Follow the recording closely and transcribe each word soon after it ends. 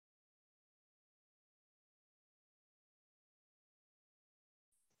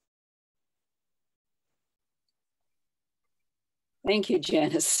Thank you,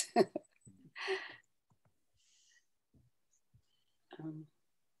 Janice.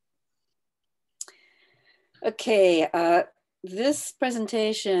 Okay, this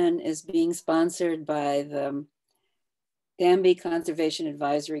presentation is being sponsored by the Danby Conservation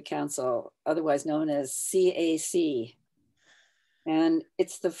Advisory Council, otherwise known as CAC. And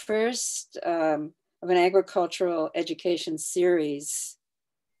it's the first of an agricultural education series,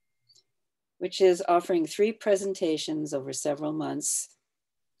 which is offering 3 presentations over several months.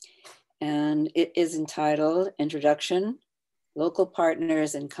 And it is entitled Introduction, Local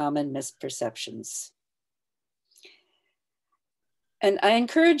Partners and Common Misperceptions. And I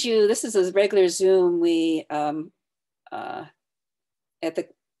encourage you, this is a regular Zoom. We, at the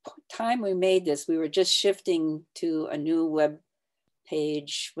time we made this, we were just shifting to a new web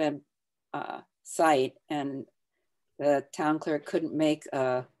page, site, and the town clerk couldn't make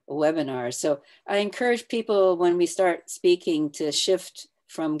a webinar. So I encourage people when we start speaking to shift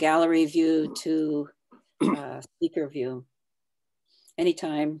from gallery view to speaker view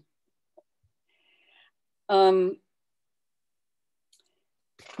anytime. New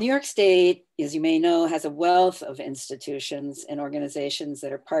York State, as you may know, has a wealth of institutions and organizations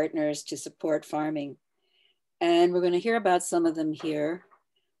that are partners to support farming. And we're going to hear about some of them here.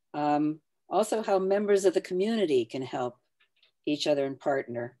 Also how members of the community can help each other and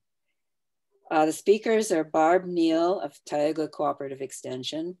partner. The speakers are Barb Neal of Tioga Cooperative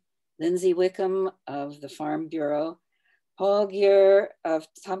Extension, Lindsay Wickham of the Farm Bureau, Paul Gier of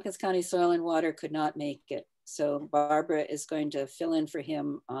Tompkins County Soil and Water could not make it. So Barbara is going to fill in for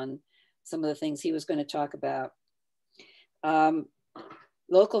him on some of the things he was going to talk about.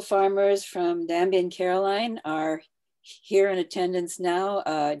 Local farmers from Danby and Caroline are here in attendance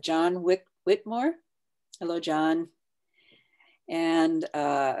now. John Whitmore, hello John, and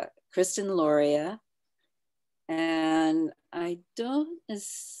Kristen, Loria, and I don't,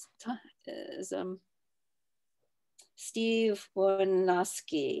 is Steve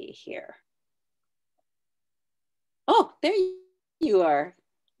Woinoski here. Oh, there you are.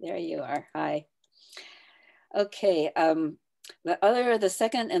 There you are. Hi. Okay. The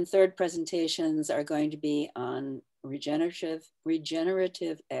second and third presentations are going to be on regenerative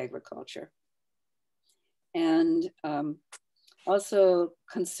agriculture, and also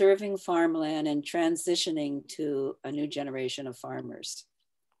conserving farmland and transitioning to a new generation of farmers.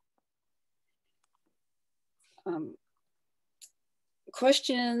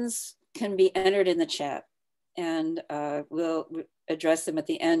 Questions can be entered in the chat, and we'll address them at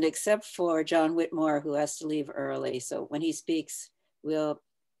the end, except for John Whitmore, who has to leave early. So when he speaks, we'll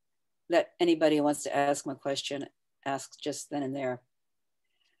let anybody who wants to ask him a question ask just then and there.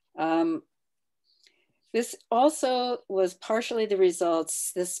 This also was partially the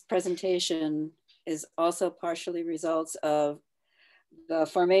results, this presentation is also partially results of the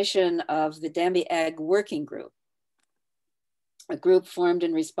formation of the Danby Ag Working Group, a group formed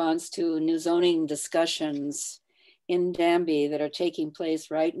in response to new zoning discussions in Danby that are taking place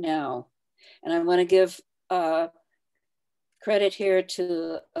right now. And I want to give credit here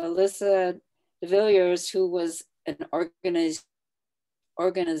to Alyssa de Villiers, who was an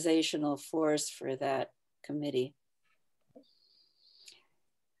organizational force for that committee.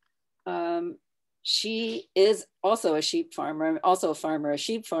 She is also a sheep farmer, a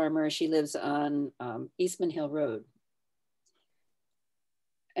sheep farmer. She lives on Eastman Hill Road.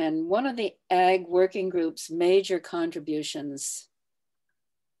 And one of the Ag Working Group's major contributions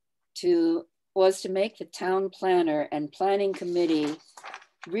was to make the town planner and planning committee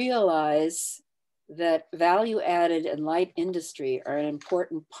realize that value added and light industry are an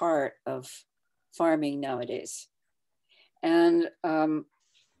important part of farming nowadays. And in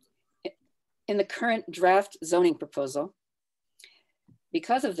the current draft zoning proposal,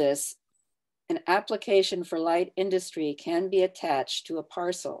 because of this, an application for light industry can be attached to a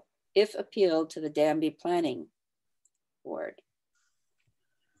parcel if appealed to the Danby Planning Board.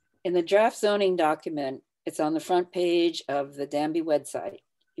 In the draft zoning document, it's on the front page of the Danby website.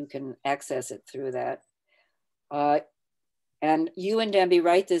 You can access it through that. And you and Danby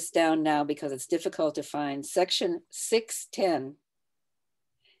write this down now because it's difficult to find. Section 610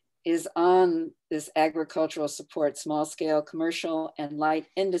 is on this agricultural support, small scale, commercial, and light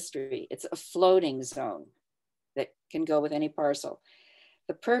industry. It's a floating zone that can go with any parcel.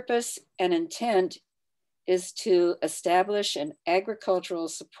 The purpose and intent is to establish an agricultural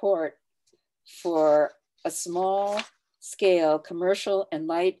support for a small scale, commercial and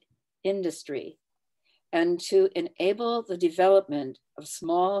light industry, and to enable the development of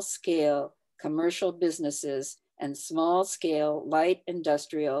small scale commercial businesses and small scale light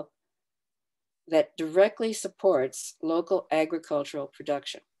industrial that directly supports local agricultural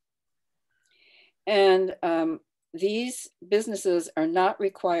production. And these businesses are not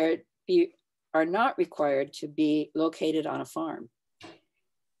required to be located on a farm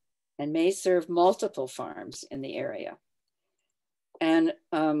and may serve multiple farms in the area. And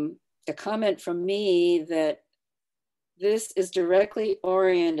a comment from me that this is directly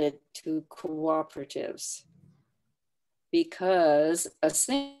oriented to cooperatives, because a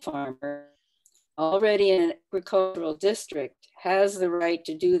single farmer already in an agricultural district has the right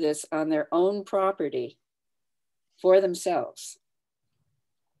to do this on their own property for themselves.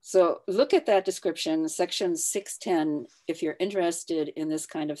 So look at that description, section 610, if you're interested in this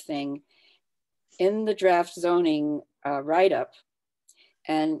kind of thing, in the draft zoning write-up,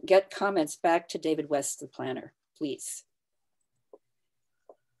 and get comments back to David West, the planner, please.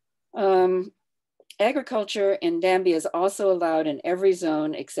 Agriculture in Danby is also allowed in every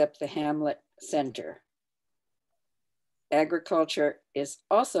zone except the hamlet center. Agriculture is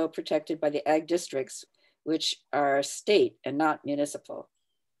also protected by the ag districts, which are state and not municipal.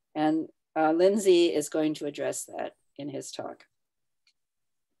 And Lindsay is going to address that in his talk.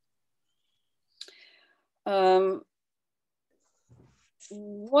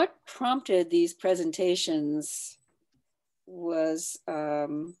 What prompted these presentations was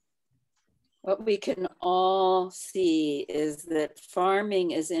what we can all see is that farming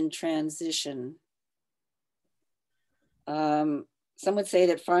is in transition. Some would say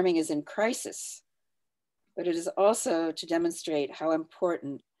that farming is in crisis, but it is also to demonstrate how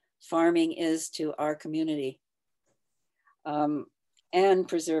important farming is to our community and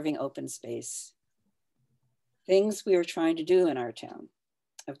preserving open space. Things we are trying to do in our town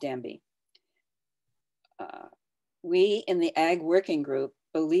of Danby. We in the Ag Working Group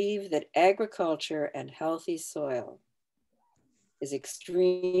believe that agriculture and healthy soil is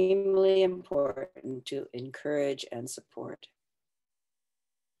extremely important to encourage and support.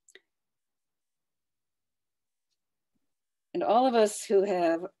 And all of us who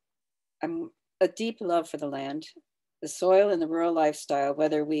have a deep love for the land, the soil, and the rural lifestyle,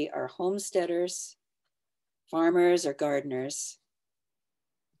 whether we are homesteaders, farmers, or gardeners,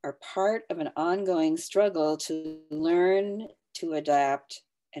 are part of an ongoing struggle to learn, to adapt,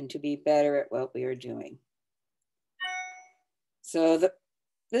 and to be better at what we are doing. So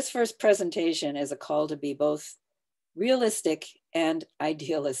this first presentation is a call to be both realistic and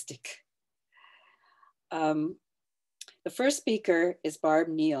idealistic. The first speaker is Barb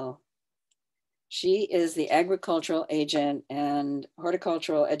Neal. She is the agricultural agent and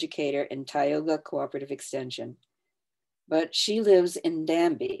horticultural educator in Tioga Cooperative Extension, but she lives in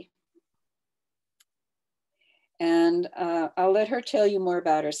Danby. And I'll let her tell you more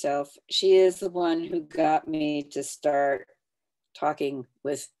about herself. She is the one who got me to start talking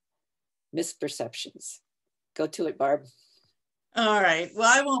with Misperceptions. Go to it, Barb. All right. Well,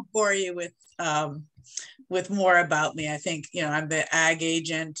 I won't bore you with more about me. I think, I'm the ag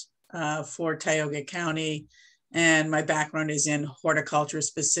agent for Tioga County, and my background is in horticulture,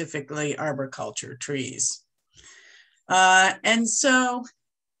 specifically arboriculture, trees. And so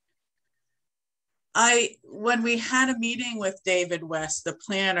when we had a meeting with David West, the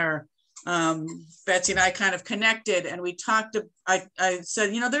planner, Betsy and I kind of connected, and we talked. I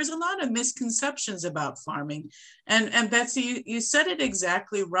said, there's a lot of misconceptions about farming, and Betsy, you said it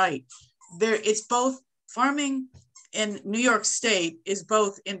exactly right. It's both farming in New York State is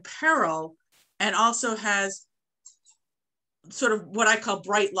both in peril and also has sort of what I call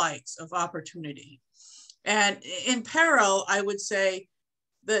bright lights of opportunity. And in peril, I would say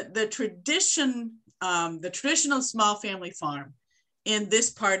the traditional small family farm in this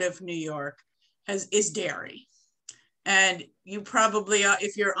part of New York is dairy. And you probably,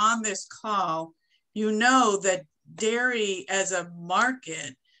 if you're on this call, you know that dairy as a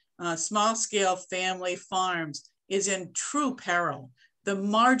market, small scale family farms, is in true peril. The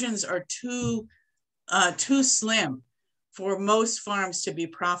margins are too slim for most farms to be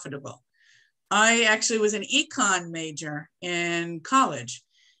profitable. I actually was an econ major in college,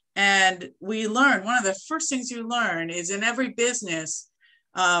 and we learned, one of the first things you learn is in every business,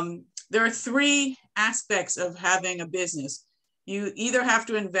 there are three aspects of having a business. You either have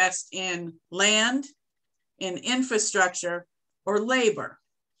to invest in land, in infrastructure, or labor.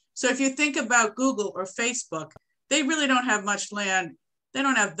 So if you think about Google or Facebook, they really don't have much land. They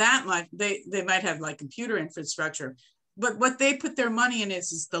don't have that much. They might have like computer infrastructure, but what they put their money in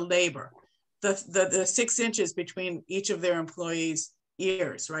is the labor, the 6 inches between each of their employees'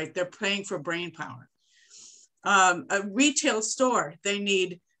 ears, right? They're paying for brain power. A retail store, they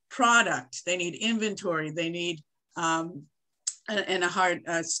need product, they need inventory, they need and a hard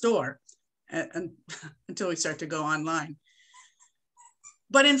store. until we start to go online.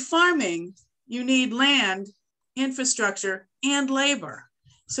 But in farming, you need land, infrastructure, and labor.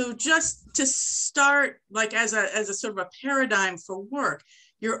 So just to start, like as a sort of a paradigm for work,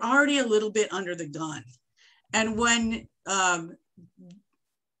 you're already a little bit under the gun. And when the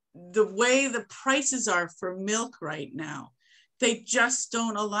way the prices are for milk right now, they just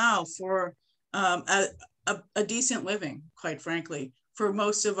don't allow for a decent living, quite frankly, for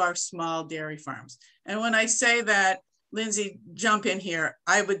most of our small dairy farms. And when I say that, Lindsay, jump in here,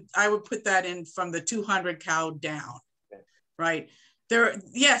 I would put that in from the 200 cow down, right?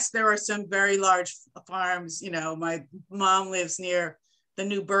 Yes, there are some very large farms. You know, my mom lives near the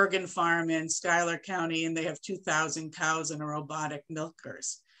New Bergen farm in Schuyler County, and they have 2,000 cows and robotic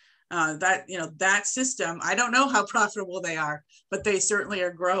milkers. That system, I don't know how profitable they are, but they certainly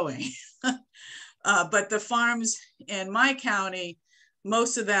are growing. But the farms in my county,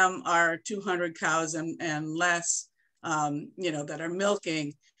 most of them are 200 cows and less, that are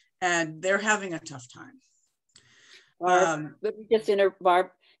milking, and they're having a tough time. Barb, let me just interrupt, Barb.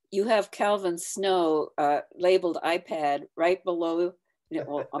 You have Calvin Snow labeled iPad right below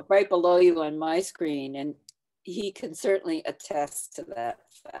you on my screen, and he can certainly attest to that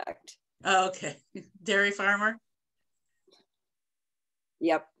fact. Oh, okay, dairy farmer.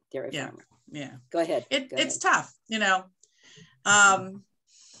 Yep, dairy farmer. Yeah. Go ahead. It's tough,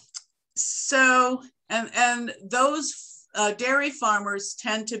 So, and those dairy farmers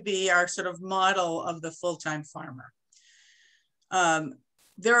tend to be our sort of model of the full-time farmer.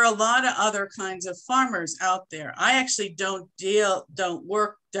 There are a lot of other kinds of farmers out there. I actually don't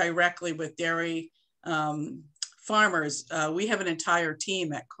work directly with dairy farmers. We have an entire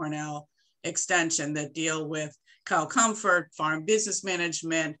team at Cornell Extension that deal with cow comfort, farm business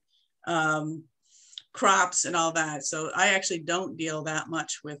management, crops and all that. So I actually don't deal that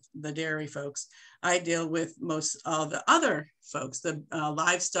much with the dairy folks. I deal with most all the other folks, the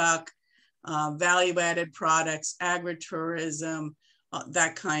livestock, value-added products, agritourism,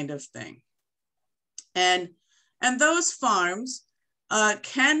 that kind of thing. And those farms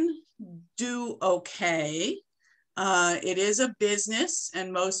can do okay. It is a business,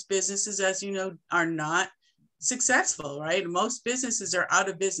 and most businesses, as you know, are not successful, right? Most businesses are out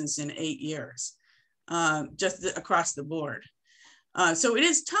of business in 8 years, just across the board. So it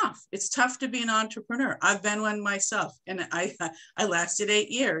is tough. It's tough to be an entrepreneur. I've been one myself, and I lasted 8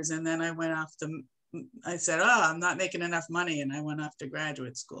 years, and then I went off to, I said, oh, I'm not making enough money, and I went off to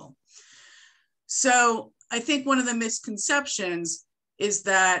graduate school. So I think one of the misconceptions is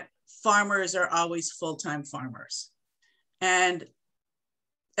that farmers are always full-time farmers. And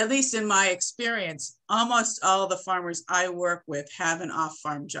at least in my experience, almost all the farmers I work with have an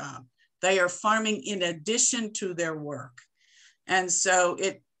off-farm job. They are farming in addition to their work. And so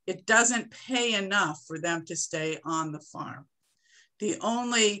it doesn't pay enough for them to stay on the farm. The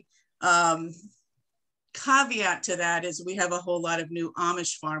only caveat to that is we have a whole lot of new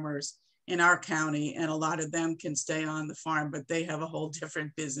Amish farmers in our county, and a lot of them can stay on the farm, but they have a whole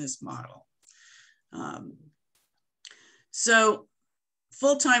different business model. So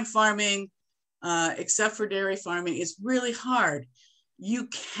full-time farming, except for dairy farming, is really hard. You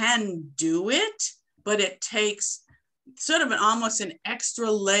can do it, but it takes sort of almost an extra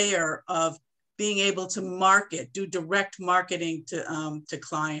layer of being able to market, do direct marketing to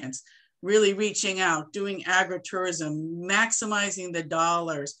clients, really reaching out, doing agritourism, maximizing the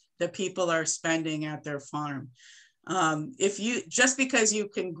dollars that people are spending at their farm. Just because you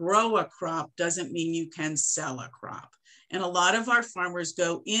can grow a crop doesn't mean you can sell a crop. And a lot of our farmers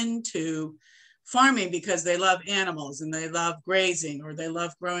go into farming because they love animals and they love grazing, or they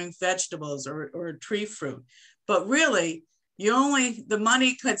love growing vegetables or tree fruit. But really, the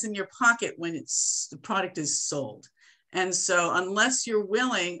money cuts in your pocket when the product is sold. And so unless you're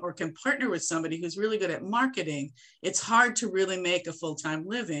willing or can partner with somebody who's really good at marketing, it's hard to really make a full-time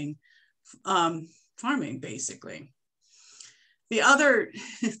living farming, basically. The other,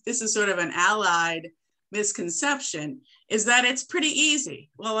 this is sort of an allied misconception, is that it's pretty easy.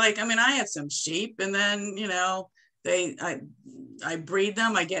 Well, I have some sheep, and then, I breed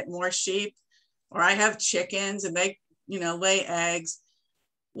them, I get more sheep, or I have chickens and they, lay eggs.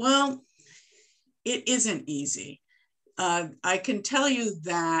 Well, it isn't easy. I can tell you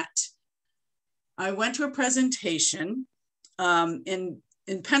that I went to a presentation in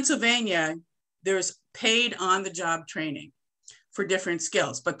Pennsylvania. There's paid on-the-job training for different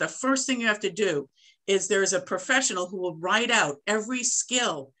skills. But the first thing you have to do is there's a professional who will write out every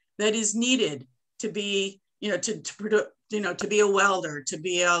skill that is needed to be, to be a welder, to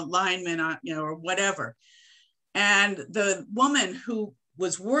be a lineman, or whatever. And the woman who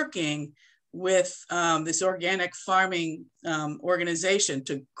was working with this organic farming organization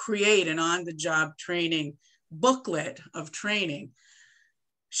to create an on-the-job training booklet of training.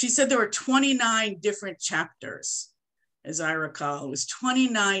 She said there were 29 different chapters, as I recall. It was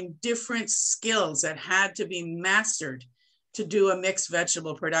 29 different skills that had to be mastered to do a mixed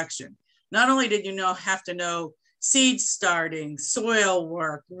vegetable production. Not only did you have to know seed starting, soil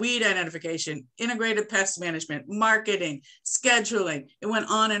work, weed identification, integrated pest management, marketing, scheduling. It went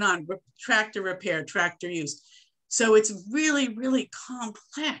on and on, tractor repair, tractor use. So it's really, really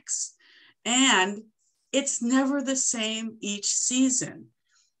complex. And it's never the same each season,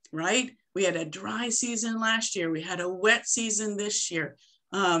 right? We had a dry season last year. We had a wet season this year.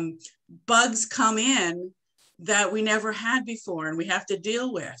 Bugs come in that we never had before and we have to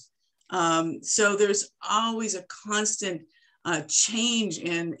deal with. So there's always a constant change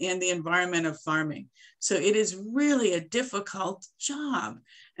in the environment of farming. So it is really a difficult job.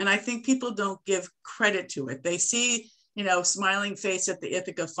 And I think people don't give credit to it. They see, smiling face at the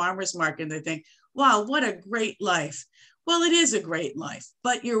Ithaca Farmers Market and they think, wow, what a great life. Well, it is a great life,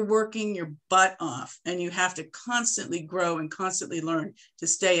 but you're working your butt off and you have to constantly grow and constantly learn to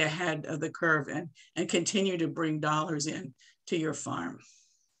stay ahead of the curve and continue to bring dollars in to your farm.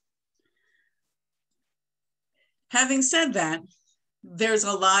 Having said that, there's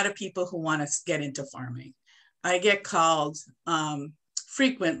a lot of people who want to get into farming. I get called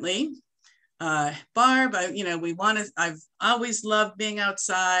frequently. Barb, I've always loved being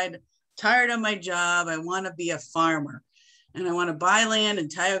outside, tired of my job. I want to be a farmer and I want to buy land in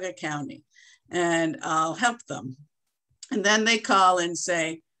Tioga County and I'll help them. And then they call and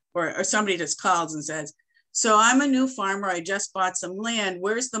say, or somebody just calls and says, so I'm a new farmer. I just bought some land.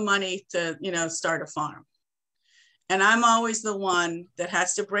 Where's the money to, start a farm? And I'm always the one that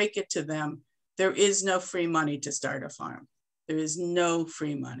has to break it to them. There is no free money to start a farm. There is no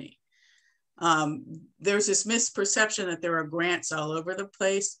free money. There's this misperception that there are grants all over the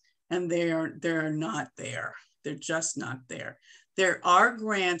place, and they are not there. They're just not there. There are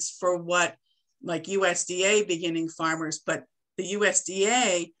grants for what, like USDA beginning farmers, but the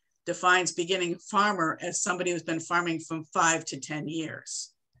USDA defines beginning farmer as somebody who's been farming from 5 to 10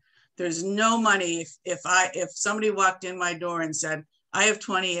 years. There's no money. If somebody walked in my door and said, I have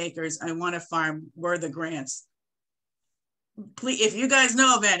 20 acres, I want to farm, where are the grants? Please, if you guys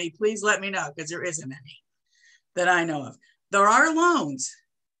know of any, please let me know, because there isn't any that I know of. There are loans.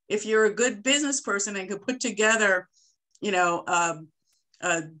 If you're a good business person and can put together,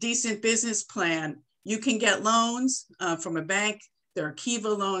 a decent business plan, you can get loans from a bank. There are Kiva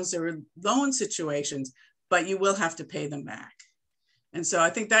loans, there are loan situations, but you will have to pay them back. And so I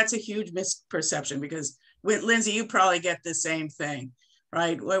think that's a huge misperception, because Lindsay, you probably get the same thing,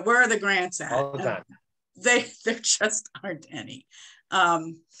 right? Where are the grants at? All the time. There just aren't any.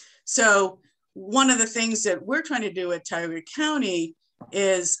 So one of the things that we're trying to do at Tioga County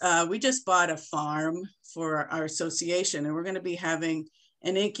is we just bought a farm for our association, and we're going to be having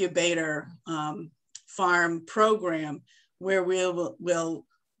an incubator farm program where we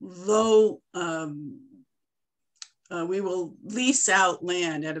will lease out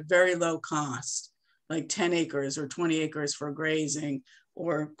land at a very low cost, like 10 acres or 20 acres for grazing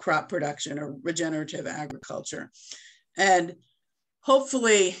or crop production or regenerative agriculture. And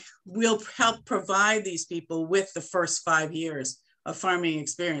hopefully we'll help provide these people with the first 5 years of farming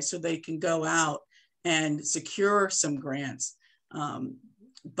experience so they can go out and secure some grants.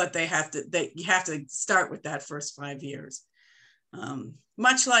 But you have to start with that first 5 years.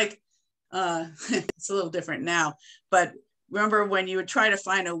 Much like, it's a little different now, but remember when you would try to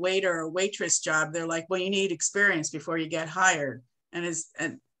find a waiter or waitress job, they're like, well, you need experience before you get hired.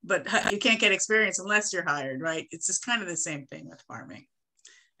 But you can't get experience unless you're hired, right? It's just kind of the same thing with farming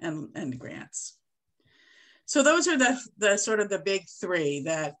and grants. So those are the sort of the big three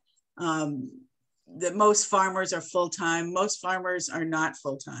that most farmers are full-time. Most farmers are not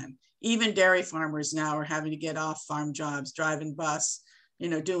full-time. Even dairy farmers now are having to get off farm jobs, driving bus,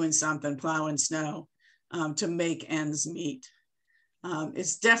 doing something, plowing snow to make ends meet.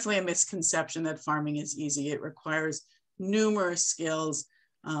 It's definitely a misconception that farming is easy. It requires numerous skills,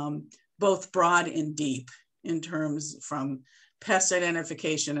 both broad and deep, in terms from pest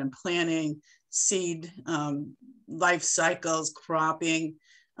identification and planning, seed life cycles, cropping,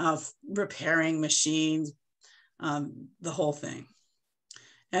 repairing machines, the whole thing.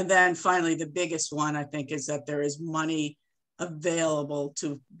 And then finally, the biggest one, I think, is that there is money available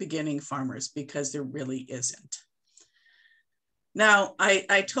to beginning farmers, because there really isn't. Now,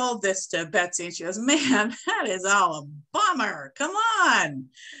 I told this to Betsy and she goes, man, that is all a bummer. Come on,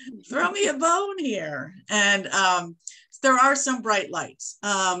 throw me a bone here. And there are some bright lights.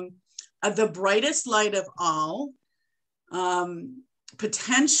 the brightest light of all,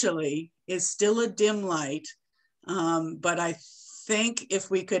 potentially, is still a dim light. But I think if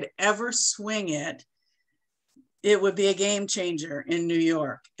we could ever swing it, it would be a game changer in New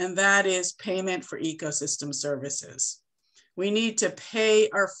York, and that is payment for ecosystem services. We need to pay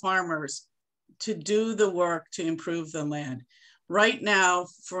our farmers to do the work to improve the land. Right now,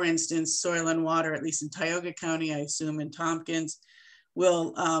 for instance, Soil and Water, at least in Tioga County, I assume in Tompkins,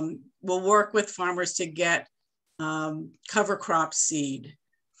 will work with farmers to get cover crop seed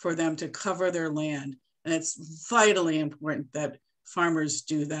for them to cover their land. And it's vitally important that farmers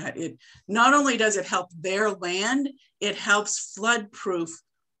do that. It not only does it help their land, it helps flood-proof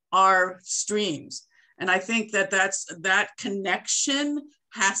our streams. And I think that that connection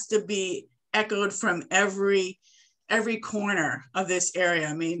has to be echoed from every corner of this area.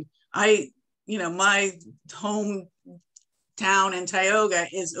 I mean, my hometown in Tioga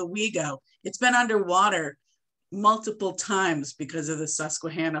is Owego. It's been underwater multiple times because of the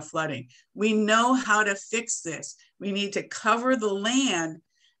Susquehanna flooding. We know how to fix this. We need to cover the land,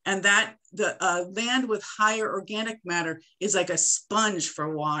 and that the land with higher organic matter is like a sponge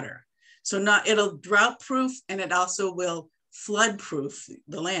for water. So it'll drought proof, and it also will flood proof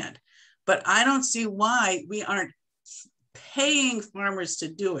the land. But I don't see why we aren't paying farmers to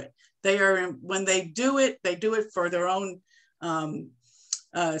do it. When they do it for their own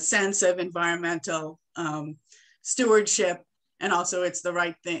sense of environmental stewardship, and also it's the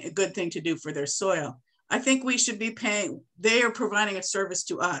right thing, a good thing to do for their soil. I think we should be paying. They are providing a service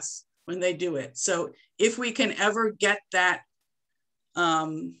to us when they do it. So if we can ever get that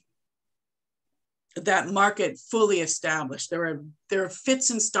market fully established, there are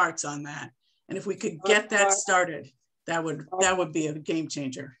fits and starts on that, and if we could get that started, that would be a game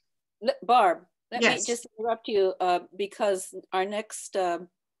changer. Barb, let Yes. me just interrupt you because our next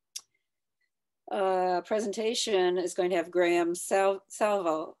presentation is going to have Graham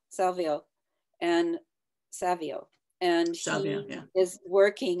Savio, and he is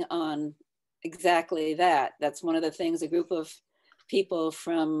working on exactly that. That's one of the things a group of people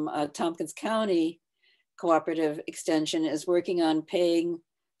from Tompkins County Cooperative Extension is working on, paying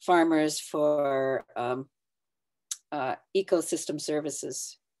farmers for ecosystem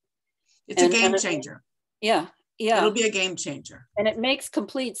services. It's a game changer. Yeah. It'll be a game changer. And it makes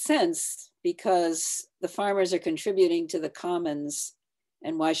complete sense because the farmers are contributing to the commons,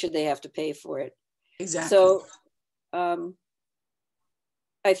 and why should they have to pay for it? Exactly. So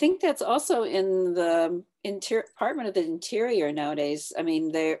I think that's also in the Department of the Interior nowadays. I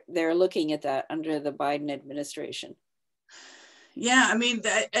mean, they're looking at that under the Biden administration. Yeah, I mean,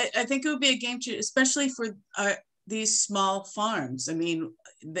 I think it would be a game changer, especially for these small farms. I mean,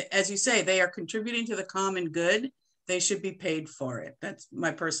 as you say, they are contributing to the common good. They should be paid for it. That's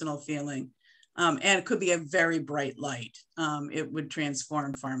my personal feeling. And it could be a very bright light. It would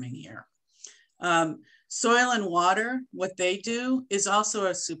transform farming here. Soil and Water, what they do is also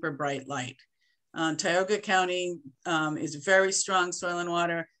a super bright light. Tioga County is very strong soil and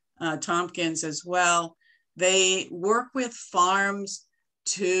water, Tompkins as well. They work with farms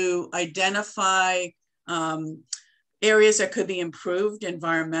to identify areas that could be improved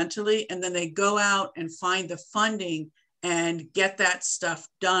environmentally, and then they go out and find the funding and get that stuff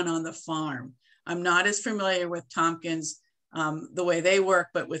done on the farm. I'm not as familiar with Tompkins, the way they work,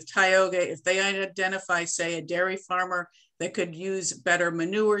 but with Tioga, if they identify, say, a dairy farmer that could use better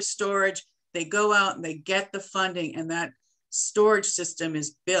manure storage, they go out and they get the funding, and that storage system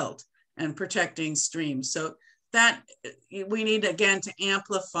is built and protecting streams. So that we need, again, to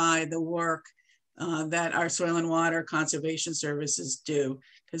amplify the work that our soil and water conservation services do,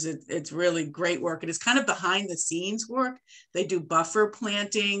 because it's really great work. It is kind of behind the scenes work. They do buffer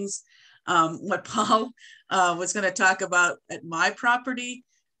plantings. What Paul was going to talk about at my property,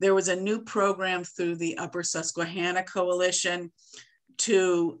 there was a new program through the Upper Susquehanna Coalition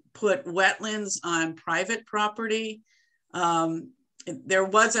to put wetlands on private property. There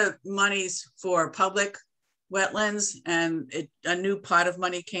was monies for public wetlands, and a new pot of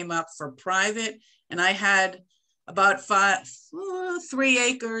money came up for private. And I had about 3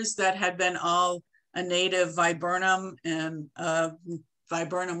 acres that had been all a native viburnum, and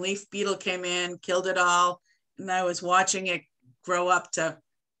viburnum leaf beetle came in, killed it all. And I was watching it grow up to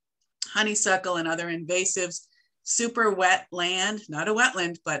honeysuckle and other invasives. Super wet land, not a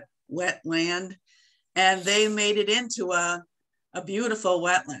wetland, but wet land. And they made it into a beautiful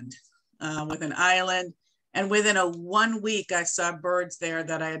wetland with an island. And within 1 week, I saw birds there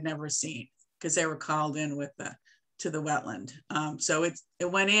that I had never seen because they were called in to the wetland. So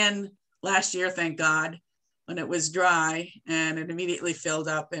it went in last year, thank God, when it was dry, and it immediately filled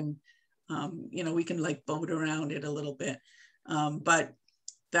up. And You know, we can like boat around it a little bit. But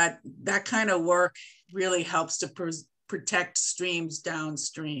that kind of work really helps to protect streams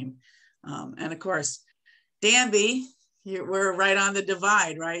downstream. And of course, Danby, we're right on the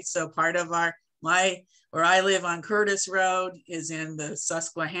divide, right? So part of where I live on Curtis Road is in the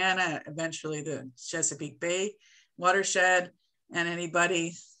Susquehanna, eventually the Chesapeake Bay watershed, and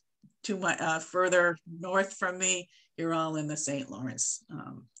anybody further north from me, you're all in the St. Lawrence.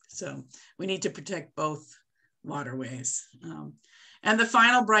 So we need to protect both waterways. And the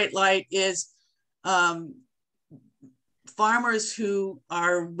final bright light is farmers who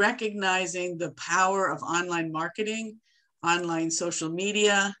are recognizing the power of online marketing, online social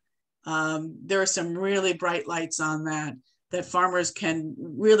media. There are some really bright lights on that farmers can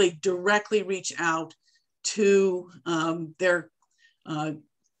really directly reach out to their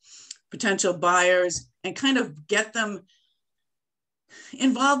potential buyers and kind of get them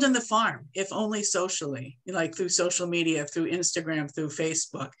involved in the farm, if only socially, like through social media, through Instagram, through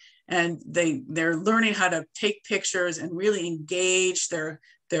Facebook. And they're learning how to take pictures and really engage their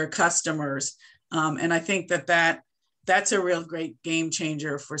customers. And I think that's a real great game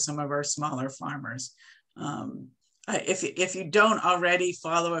changer for some of our smaller farmers. If you don't already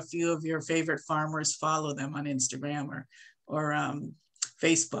follow a few of your favorite farmers, follow them on Instagram or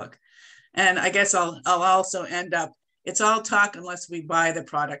Facebook. And I guess I'll also end up, it's all talk unless we buy the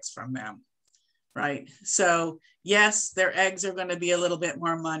products from them, right? So yes, their eggs are going to be a little bit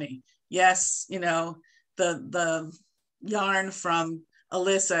more money. Yes, you know, the yarn from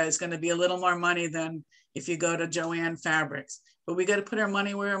Alyssa is going to be a little more money than if you go to Joanne Fabrics, but we got to put our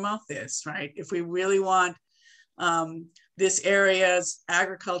money where our mouth is, right? If we really want this area's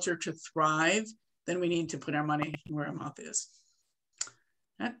agriculture to thrive, then we need to put our money where our mouth is.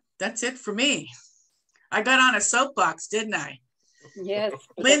 That's it for me. I got on a soapbox, didn't I? Yes.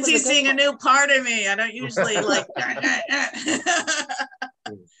 Lindsay's seeing a new part of me. I don't usually like,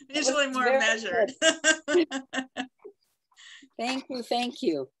 usually more measured. Thank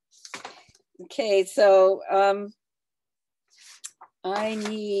you. Okay, so I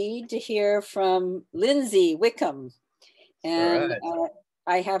need to hear from Lindsay Wickham. And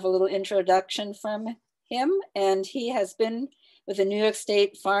I have a little introduction from him, and he has been with the New York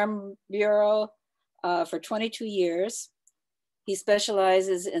State Farm Bureau for 22 years. He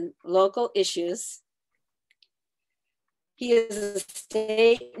specializes in local issues. He is a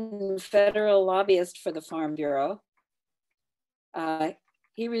state and federal lobbyist for the Farm Bureau.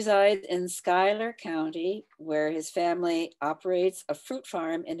 He resides in Schuyler County, where his family operates a fruit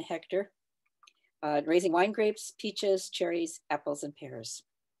farm in Hector, raising wine grapes, peaches, cherries, apples, and pears.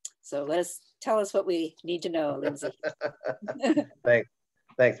 So tell us what we need to know, Lindsay.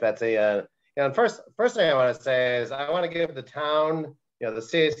 Thanks, Betsy. And first thing I want to say is I want to give the town, the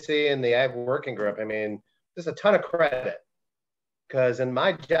CAC and the Ag Working Group, I mean, just a ton of credit, because in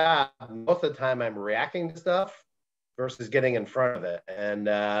my job, most of the time I'm reacting to stuff versus getting in front of it. And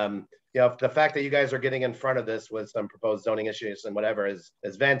the fact that you guys are getting in front of this with some proposed zoning issues and whatever is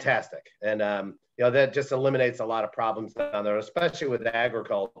fantastic. And that just eliminates a lot of problems down there, especially with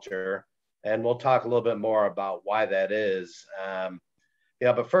agriculture. And we'll talk a little bit more about why that is.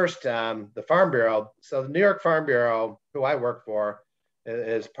 But first, the Farm Bureau. So the New York Farm Bureau, who I work for,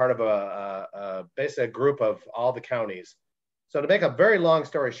 is part of basically a group of all the counties. So to make a very long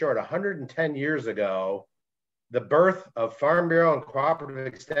story short, 110 years ago, the birth of Farm Bureau and Cooperative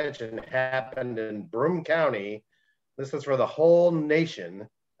Extension happened in Broome County. This was for the whole nation,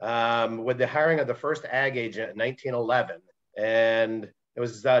 with the hiring of the first ag agent in 1911. And it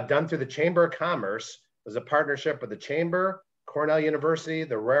was done through the Chamber of Commerce. It was a partnership with the Chamber, Cornell University,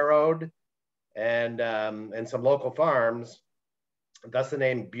 the railroad, and some local farms. Thus the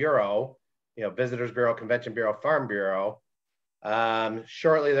name Bureau, Visitors Bureau, Convention Bureau, Farm Bureau.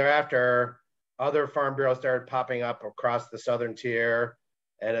 Shortly thereafter, other farm bureaus started popping up across the southern tier,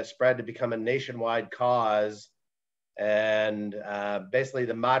 and it spread to become a nationwide cause. And basically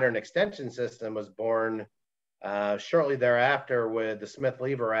the modern extension system was born shortly thereafter with the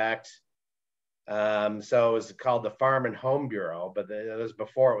Smith-Lever Act. So it was called the Farm and Home Bureau, but it was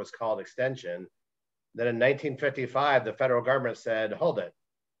before it was called extension. Then in 1955, the federal government said, hold it,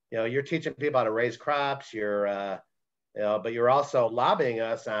 you're teaching people how to raise crops, but you're also lobbying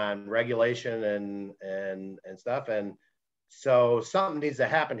us on regulation and stuff. And so something needs to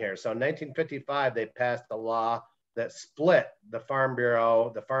happen here. So in 1955, they passed a law that split the Farm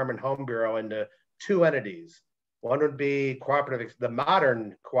Bureau, the Farm and Home Bureau, into two entities. One would be cooperative, the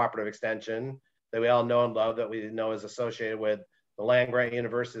modern cooperative extension that we all know and love, that we know is associated with the land grant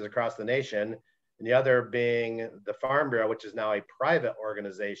universities across the nation. And the other being the Farm Bureau, which is now a private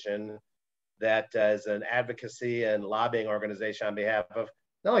organization that is an advocacy and lobbying organization on behalf of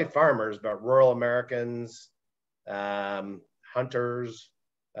not only farmers, but rural Americans, hunters.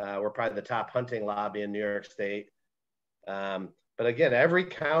 We're probably the top hunting lobby in New York State. But again, every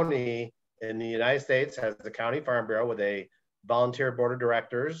county in the United States has a county farm bureau with a volunteer board of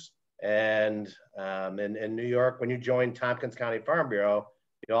directors. And in New York, when you join Tompkins County Farm Bureau,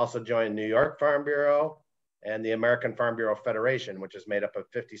 you also join New York Farm Bureau and the American Farm Bureau Federation, which is made up of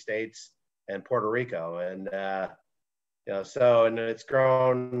 50 states and Puerto Rico. And, and it's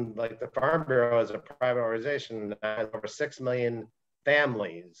grown, like the Farm Bureau is a private organization that has over 6 million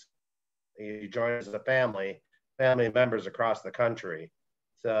families. You join as a family members across the country.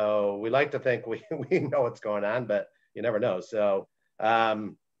 So we like to think we know what's going on, but you never know. So,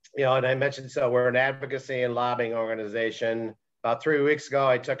 and I mentioned, so we're an advocacy and lobbying organization. About 3 weeks ago,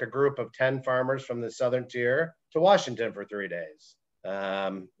 I took a group of 10 farmers from the Southern Tier to Washington for 3 days.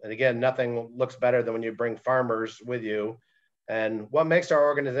 And again, nothing looks better than when you bring farmers with you. And what makes our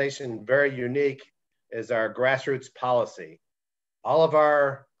organization very unique is our grassroots policy. All of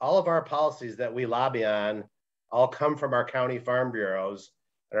our policies that we lobby on all come from our county farm bureaus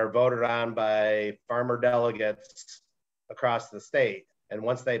and are voted on by farmer delegates across the state. And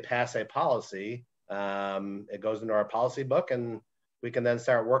once they pass a policy, it goes into our policy book and we can then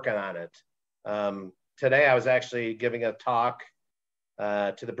start working on it. Today, I was actually giving a talk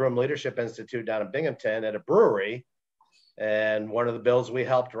to the Broome Leadership Institute down in Binghamton at a brewery. And one of the bills we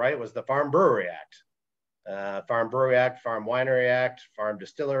helped write was the Farm Brewery Act. Farm Brewery Act, Farm Winery Act, Farm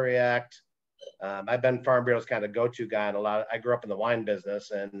Distillery Act. I've been Farm Bureau's kind of go-to guy in I grew up in the wine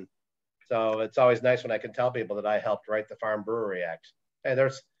business. And so it's always nice when I can tell people that I helped write the Farm Brewery Act.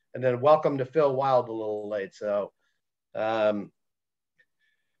 And then welcome to Phil Wild a little late. So, in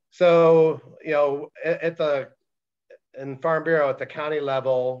Farm Bureau at the county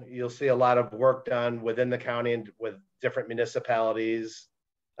level, you'll see a lot of work done within the county and with different municipalities,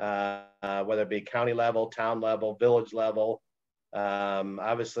 whether it be county level, town level, village level.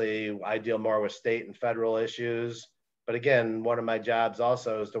 Obviously, I deal more with state and federal issues. But again, one of my jobs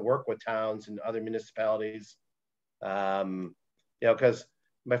also is to work with towns and other municipalities, because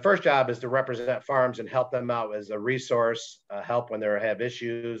my first job is to represent farms and help them out as a resource, help when they have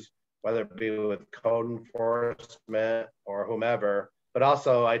issues, whether it be with code enforcement or whomever. But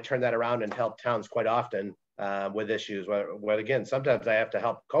also I turn that around and help towns quite often with issues. Where again, sometimes I have to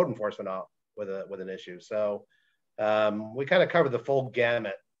help code enforcement out with an issue. So we kind of cover the full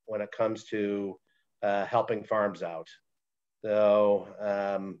gamut when it comes to helping farms out. So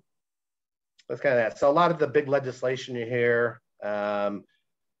that's kind of that. So a lot of the big legislation you hear,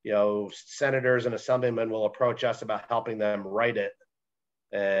 senators and assemblymen will approach us about helping them write it.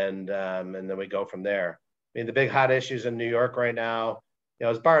 And then we go from there. I mean, the big hot issues in New York right now,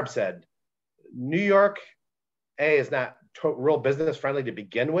 as Barb said, New York, is not real business friendly to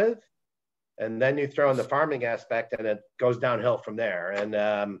begin with. And then you throw in the farming aspect and it goes downhill from there.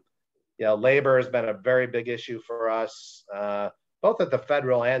 And, labor has been a very big issue for us, both at the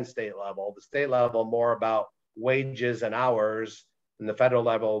federal and state level. The state level more about wages and hours, and the federal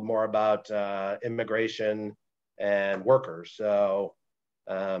level more about immigration and workers. So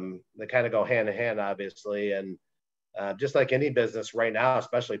they kind of go hand in hand, obviously. And just like any business right now,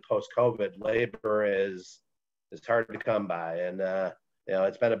 especially post-COVID, labor is hard to come by. And,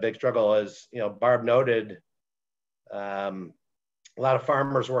 it's been a big struggle. As, Barb noted, a lot of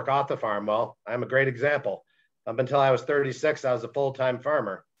farmers work off the farm. Well, I'm a great example. Up until I was 36, I was a full-time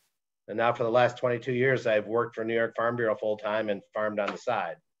farmer. And now for the last 22 years, I've worked for New York Farm Bureau full-time and farmed on the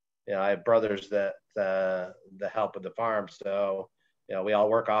side. I have brothers that help with the farm. So, we all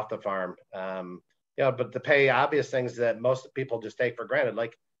work off the farm. But to pay obvious things that most people just take for granted,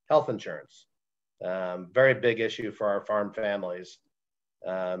 like health insurance. Very big issue for our farm families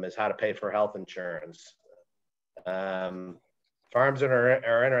is how to pay for health insurance. Farms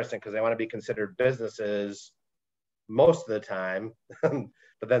are interesting because they want to be considered businesses most of the time.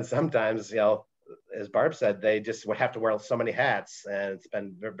 But then sometimes, as Barb said, they just have to wear so many hats, and it's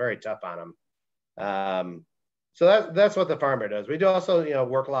been very tough on them. So that's what the farmer does. We do also,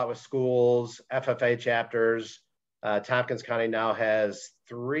 work a lot with schools, FFA chapters. Tompkins County now has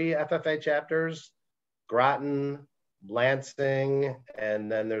 3 FFA chapters, Groton, Lansing,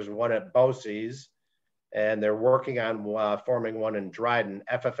 and then there's one at Bosse's. And they're working on forming one in Dryden.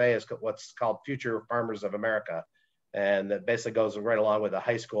 FFA is what's called Future Farmers of America. And that basically goes right along with the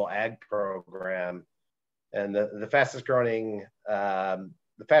high school ag program. And the fastest growing, what's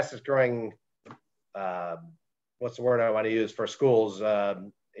the word I want to use for schools?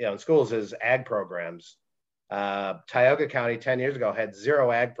 In schools is ag programs. Tioga County 10 years ago had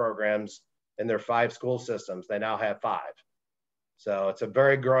 0 ag programs in their 5 school systems. They now have 5. So it's a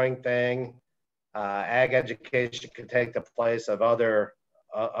very growing thing. Ag education can take the place of other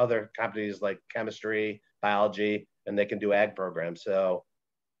companies like chemistry, biology, and they can do ag programs. So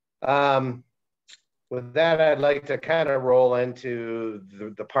with that, I'd like to kind of roll into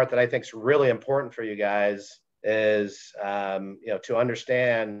the part that I think is really important for you guys is, to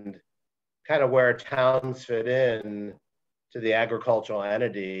understand kind of where towns fit in to the agricultural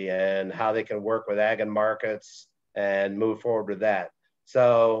entity and how they can work with ag and markets and move forward with that.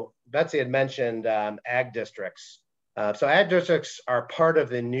 So Betsy had mentioned ag districts. So ag districts are part of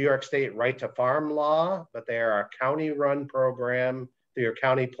the New York State right to farm law, but they are a county-run program through your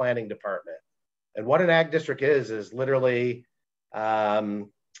county planning department. And what an ag district is literally, they're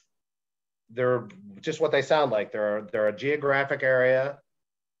just what they sound like. They're a geographic area.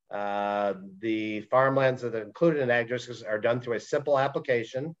 The farmlands that are included in ag districts are done through a simple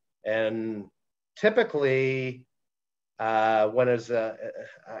application. And typically, I'm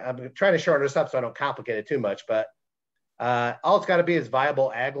trying to shorten this up so I don't complicate it too much, but all it's got to be is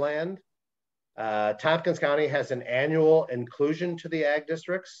viable ag land. Tompkins County has an annual inclusion to the ag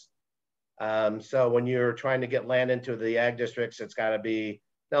districts. So when you're trying to get land into the ag districts, it's got to be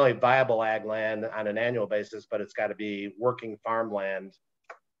not only viable ag land on an annual basis, but it's got to be working farmland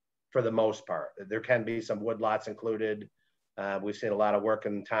for the most part. There can be some woodlots included. We've seen a lot of work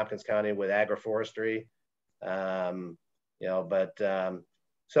in Tompkins County with agroforestry. So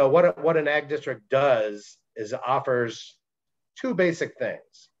what an ag district does is it offers 2 basic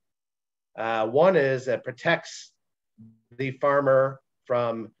things. One is it protects the farmer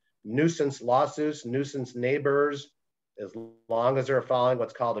from nuisance lawsuits, nuisance neighbors, as long as they're following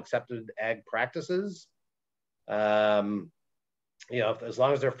what's called accepted ag practices. As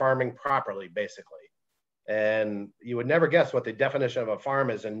long as they're farming properly, basically. And you would never guess what the definition of a farm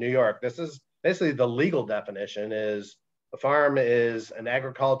is in New York. This is basically the legal definition is a farm is an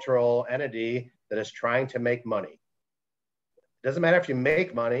agricultural entity that is trying to make money. It doesn't matter if you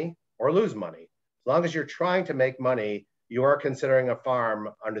make money or lose money. As long as you're trying to make money, you are considering a farm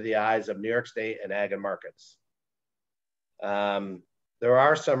under the eyes of New York State and ag and markets. There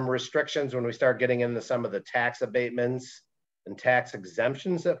are some restrictions when we start getting into some of the tax abatements and tax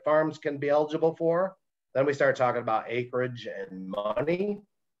exemptions that farms can be eligible for. Then we start talking about acreage and money.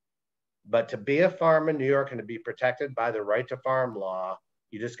 But to be a farm in New York and to be protected by the right to farm law,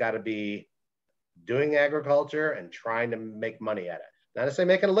 you just got to be doing agriculture and trying to make money at it. Not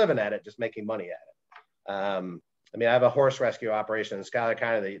necessarily making a living at it, just making money at it. I have a horse rescue operation in Schuyler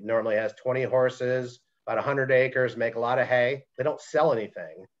County that normally has 20 horses, about 100 acres, make a lot of hay. They don't sell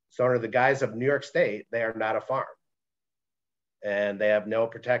anything. So under the guise of New York State, they are not a farm. And they have no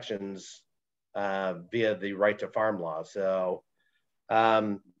protections via the right to farm law. So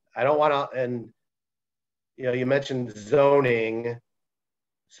I don't want to, and you mentioned zoning.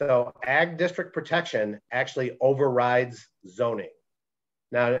 So ag district protection actually overrides zoning.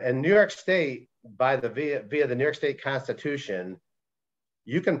 Now in New York State, via the New York State Constitution,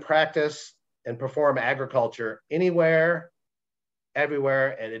 you can practice and perform agriculture anywhere,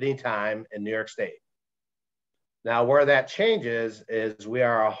 everywhere, at any time in New York State. Now, where that changes is we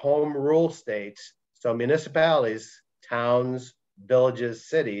are a home rule state. So municipalities, towns, villages,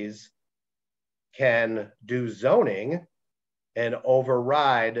 cities can do zoning and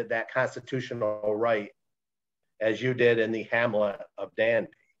override that constitutional right, as you did in the hamlet of Danby.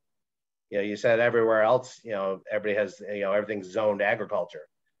 You said everywhere else, everybody has, everything's zoned agriculture.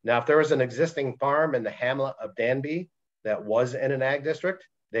 Now, if there was an existing farm in the hamlet of Danby that was in an ag district,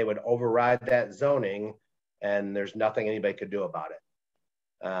 they would override that zoning and there's nothing anybody could do about it.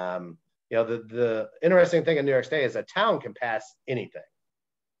 The interesting thing in New York State is a town can pass anything,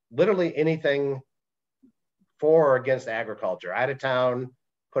 literally anything for or against agriculture. I had a town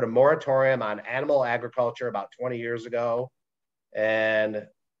put a moratorium on animal agriculture about 20 years ago, and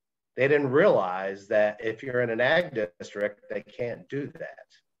they didn't realize that if you're in an ag district, they can't do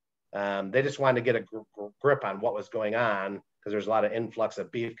that. They just wanted to get a grip on what was going on because there's a lot of influx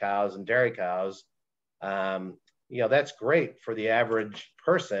of beef cows and dairy cows. That's great for the average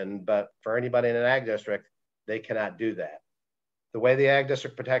person, but for anybody in an ag district, they cannot do that. The way the ag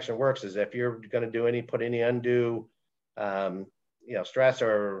district protection works is if you're going to put any undue, stress,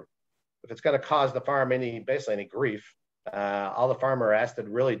 or if it's going to cause the farm any grief, all the farmer has to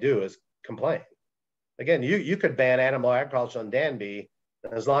really do is complain. Again, you could ban animal agriculture in Danby,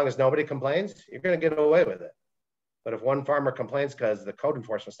 and as long as nobody complains, you're going to get away with it. But if one farmer complains because the code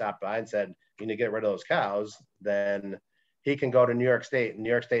enforcement stopped by and said, you need to get rid of those cows, then he can go to New York State, and New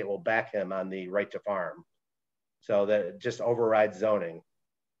York State will back him on the right to farm. So that it just overrides zoning.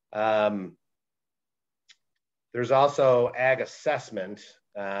 There's also ag assessment,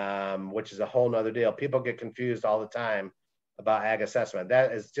 which is a whole nother deal. People get confused all the time about ag assessment.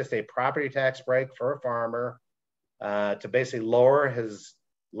 That is just a property tax break for a farmer to basically lower his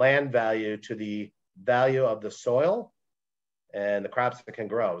land value to the value of the soil and the crops that can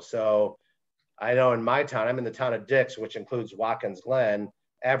grow. So I know in my town, I'm in the town of Dix, which includes Watkins Glen,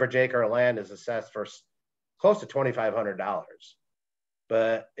 average acre of land is assessed for close to $2,500.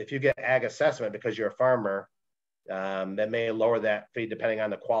 But if you get ag assessment because you're a farmer, that may lower that fee depending on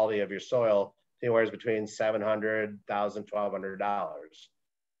the quality of your soil, anywhere between $700, $1,000,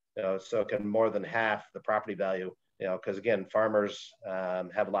 $1,200. So it can more than half the property value, because again, farmers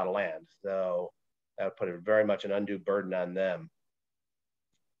have a lot of land. So that would put very much an undue burden on them.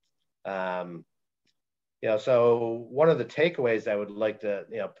 So one of the takeaways I would like to,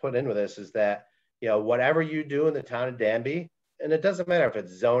 put in with this is that, whatever you do in the town of Danby, and it doesn't matter if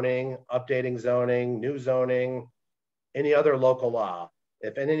it's zoning, updating zoning, new zoning, any other local law,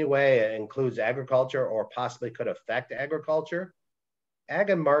 if in any way it includes agriculture or possibly could affect agriculture, Ag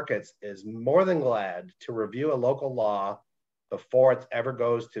and Markets is more than glad to review a local law before it ever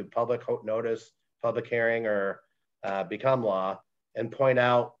goes to public notice, public hearing, or become law, and point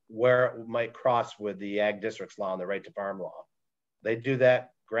out where it might cross with the ag districts law and the right to farm law. They do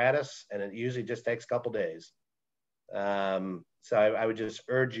that gratis, and it usually just takes a couple days. So I would just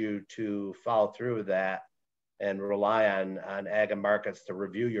urge you to follow through with that and rely on Ag and Markets to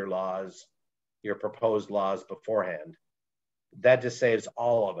review your laws, your proposed laws beforehand. That just saves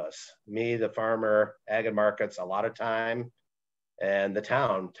all of us, me, the farmer, Ag and Markets, a lot of time, and the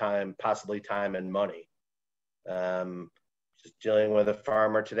town time, possibly time and money. Just dealing with a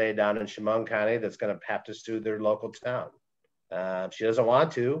farmer today down in Chemung County that's going to have to sue their local town. She doesn't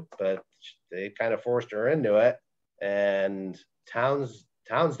want to, but they kind of forced her into it. And towns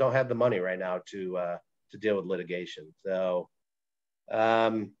don't have the money right now to deal with litigation. So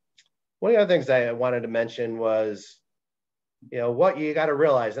one of the other things I wanted to mention was, what you got to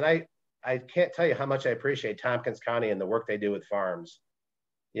realize, and I can't tell you how much I appreciate Tompkins County and the work they do with farms,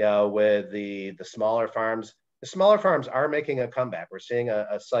 with the smaller farms. The smaller farms are making a comeback. We're seeing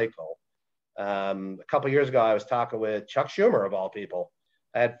a cycle. A couple of years ago, I was talking with Chuck Schumer, of all people.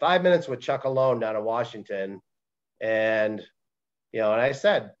 I had 5 minutes with Chuck alone down in Washington. And, and I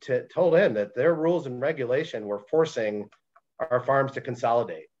told him that their rules and regulation were forcing our farms to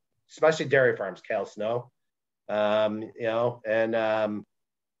consolidate, especially dairy farms, Cal Snow. I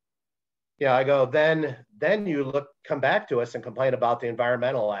go, then you come back to us and complain about the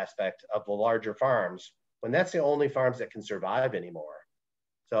environmental aspect of the larger farms, when that's the only farms that can survive anymore.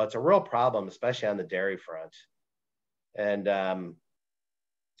 So it's a real problem, especially on the dairy front. And I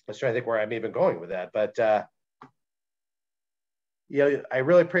was trying to think where I'm even going with that, but I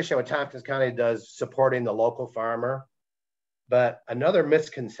really appreciate what Tompkins County does supporting the local farmer. But another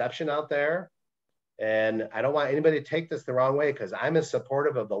misconception out there, and I don't want anybody to take this the wrong way, because I'm as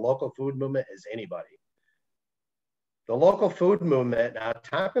supportive of the local food movement as anybody. The local food movement, now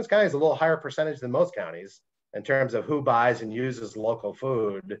Tompkins County is a little higher percentage than most counties in terms of who buys and uses local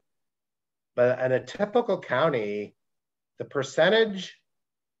food. But in a typical county, the percentage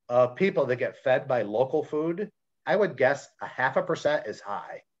of people that get fed by local food, I would guess 0.5% is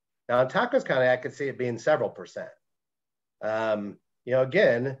high. Now in Tompkins County, I could see it being several percent.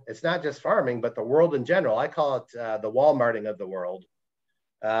 Again, it's not just farming, but the world in general. I call it the Walmarting of the world.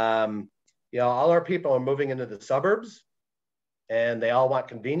 All our people are moving into the suburbs, and they all want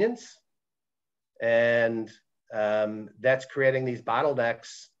convenience. And that's creating these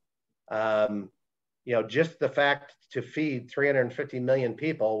bottlenecks. Just the fact to feed 350 million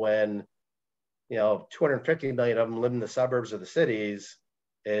people when 250 million of them live in the suburbs of the cities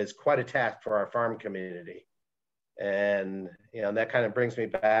is quite a task for our farm community. And, that kind of brings me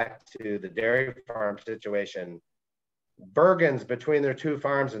back to the dairy farm situation. Bergen's, between their two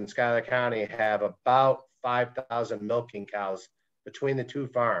farms in Schuyler County, have about 5,000 milking cows between the two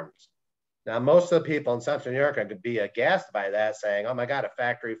farms. Now, most of the people in Central New York could be aghast by that, saying, oh my God, a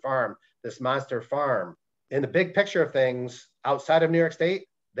factory farm, this monster farm. In the big picture of things, outside of New York State,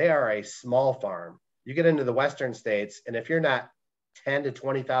 they are a small farm. You get into the Western states, and if you're not 10 to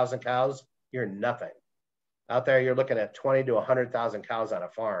 20,000 cows, you're nothing. Out there, you're looking at 20 to 100,000 cows on a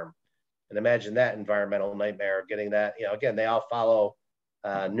farm. And imagine that environmental nightmare, getting that, again, they all follow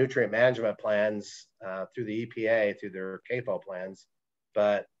nutrient management plans through the EPA, through their CAPO plans.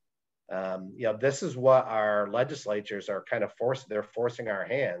 But, this is what our legislatures are kind of they're forcing our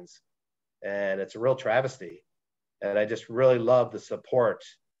hands. And it's a real travesty. And I just really love the support,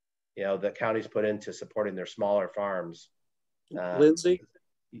 that counties put into supporting their smaller farms. Lindsay?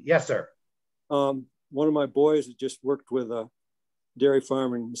 Yes, sir. one of my boys had just worked with a dairy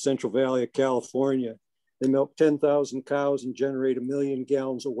farm in the Central Valley of California. They milk 10,000 cows and generate 1 million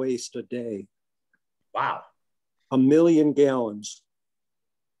gallons of waste a day. Wow. 1 million gallons.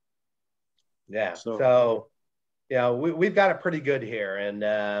 Yeah. So we've got it pretty good here. And,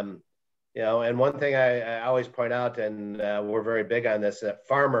 and one thing I always point out, and we're very big on this, that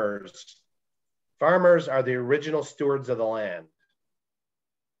farmers are the original stewards of the land.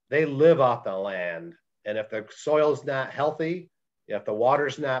 They live off the land. And if the soil's not healthy, if the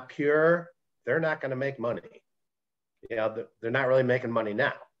water's not pure, they're not going to make money. They're not really making money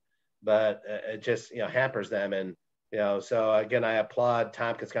now, but it just, hampers them. And, so again, I applaud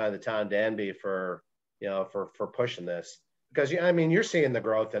Tompkins County, the town Danby for pushing this, because, you're seeing the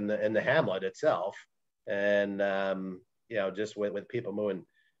growth in the hamlet itself. And, just with people moving,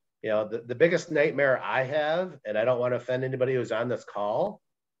 the biggest nightmare I have, and I don't want to offend anybody who's on this call,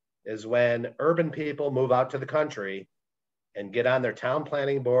 is when urban people move out to the country and get on their town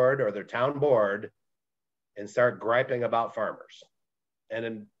planning board or their town board and start griping about farmers.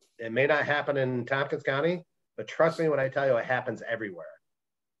 And it may not happen in Tompkins County, but trust me when I tell you, it happens everywhere.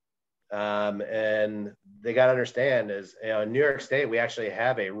 And they got to understand is, in New York State, we actually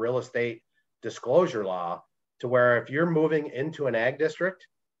have a real estate disclosure law to where if you're moving into an ag district,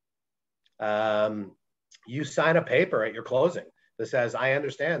 you sign a paper at your closing that says, I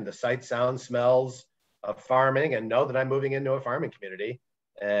understand the sight, sound, smells of farming and know that I'm moving into a farming community.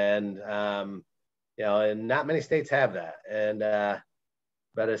 And, and not many states have that. And,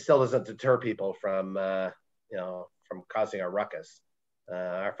 but it still doesn't deter people from, from causing a ruckus.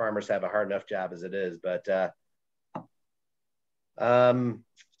 Our farmers have a hard enough job as it is, but, so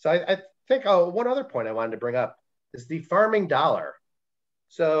I think one other point I wanted to bring up is the farming dollar.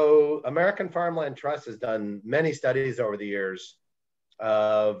 So American Farmland Trust has done many studies over the years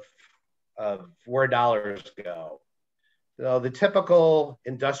of where dollars go. So the typical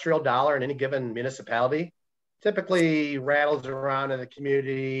industrial dollar in any given municipality typically rattles around in the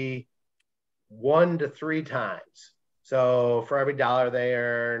community 1 to 3 times. So for every dollar they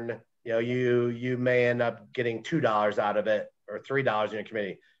earn, you may end up getting $2 out of it or $3 in your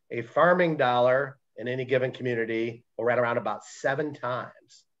community. A farming dollar in any given community will rattle around about 7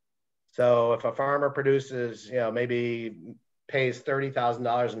 times. So if a farmer produces, maybe pays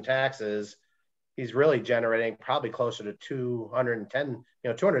 $30,000 in taxes, he's really generating probably closer to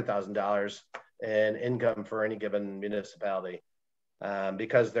 $200,000 in income for any given municipality,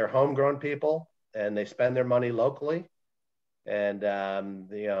 because they're homegrown people and they spend their money locally. And,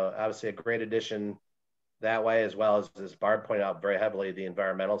 obviously a great addition that way, as well as Barb pointed out very heavily, the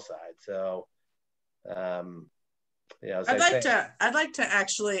environmental side. So, I'd like to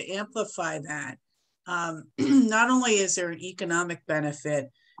actually amplify that. Not only is there an economic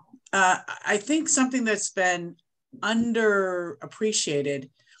benefit, I think something that's been underappreciated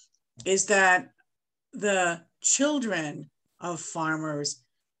is that the children of farmers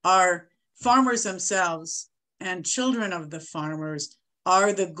are farmers themselves, and children of the farmers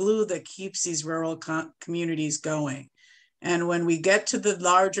are the glue that keeps these rural communities going. And when we get to the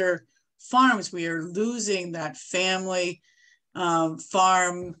larger farms, we are losing that family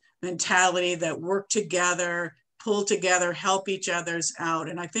farm mentality that work together, pull together, help each other's out.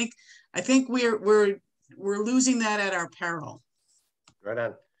 And I think we're losing that at our peril. Right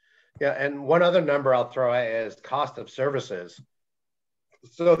on. Yeah, and one other number I'll throw at is cost of services.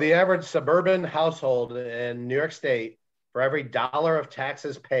 So the average suburban household in New York State, for every $1 of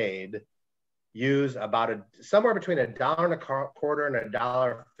taxes paid, use about somewhere between $1.25 and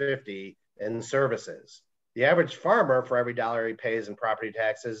 $1.50 in services. The average farmer, for every $1 he pays in property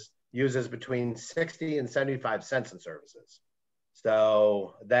taxes, uses between 60 and 75 cents in services.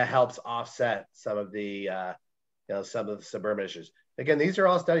 So that helps offset some of the suburban issues. Again, these are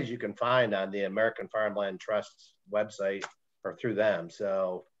all studies you can find on the American Farmland Trust's website or through them.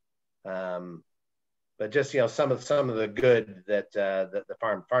 So, but just, some of the good that the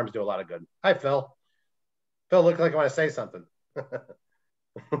farms do a lot of good. Hi, Phil. Phil, look like I want to say something.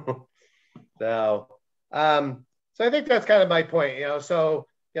 So I think that's kind of my point, so,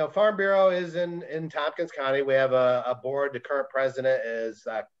 Farm Bureau is in Tompkins County. We have a board. The current president is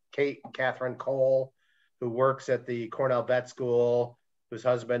Catherine Cole, who works at the Cornell Vet School, whose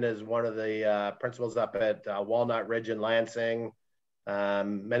husband is one of the principals up at Walnut Ridge in Lansing.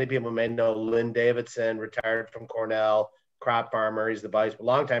 Many people may know Lynn Davidson, retired from Cornell, crop farmer. He's the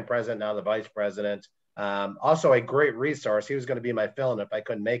longtime president, now the vice president. Also a great resource. He was going to be my fill-in if I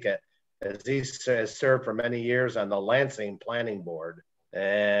couldn't make it, as he has served for many years on the Lansing Planning Board.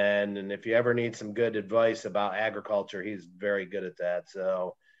 And if you ever need some good advice about agriculture, he's very good at that.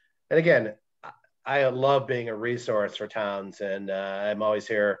 So, and again, I love being a resource for towns, and I'm always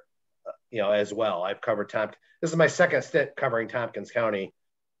here, as well. I've covered this is my second stint covering Tompkins County.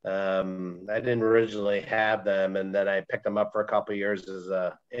 I didn't originally have them, and then I picked them up for a couple of years as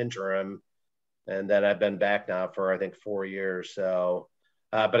a interim, and then I've been back now for I think 4 years. So,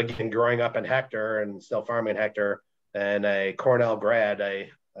 but again, growing up in Hector and still farming in Hector, and a Cornell grad, I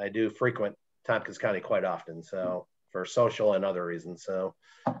do frequent Tompkins County quite often. So for social and other reasons. So,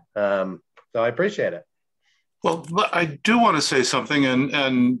 so I appreciate it. Well, I do want to say something,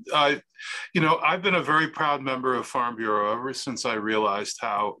 and I've been a very proud member of Farm Bureau ever since I realized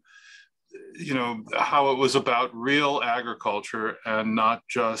how it was about real agriculture and not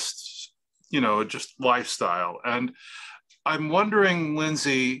just lifestyle. And I'm wondering,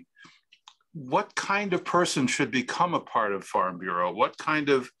 Lindsay, what kind of person should become a part of Farm Bureau? What kind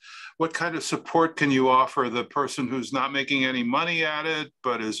of support can you offer the person who's not making any money at it,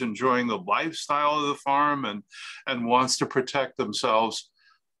 but is enjoying the lifestyle of the farm and wants to protect themselves?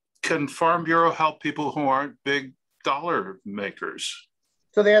 Can Farm Bureau help people who aren't big dollar makers?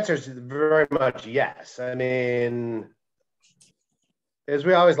 So the answer is very much yes. I mean, as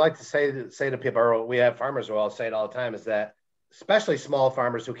we always like to say to people, or we have farmers who all say it all the time, is that especially small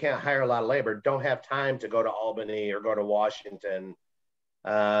farmers who can't hire a lot of labor don't have time to go to Albany or go to Washington.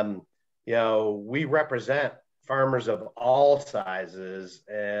 We represent farmers of all sizes,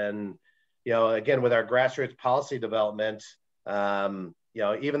 and again, with our grassroots policy development,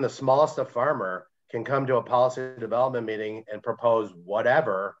 even the smallest of farmer can come to a policy development meeting and propose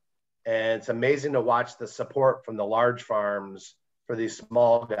whatever. And it's amazing to watch the support from the large farms for these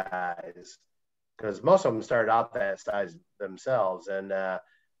small guys, because most of them started out that size themselves. And, and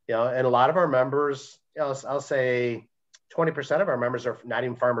a lot of our members, I'll say 20% of our members are not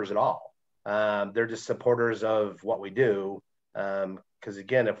even farmers at all. They're just supporters of what we do. Because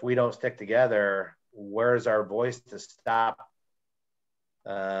again, if we don't stick together, where's our voice to stop,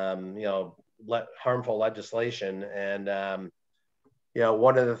 harmful legislation? And,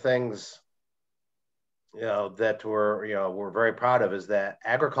 one of the things, that we're very proud of is that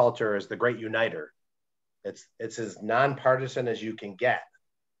agriculture is the great uniter. It's as nonpartisan as you can get,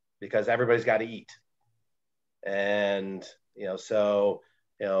 because everybody's got to eat. And,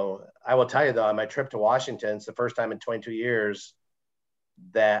 I will tell you though, on my trip to Washington, it's the first time in 22 years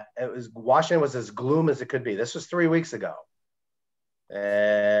that Washington was as gloom as it could be. This was 3 weeks ago.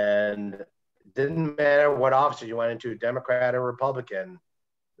 And it didn't matter what office you went into, Democrat or Republican,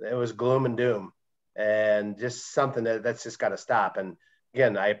 it was gloom and doom, and just something that's just got to stop. And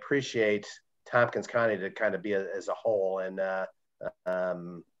again, I appreciate Tompkins County to kind of be as a whole. And,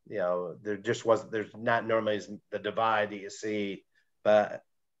 there's not normally the divide that you see, but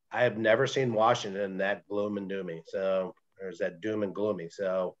I have never seen Washington that gloom and doomy. So there's that doom and gloomy.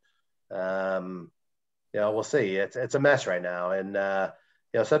 So, we'll see. It's a mess right now. And,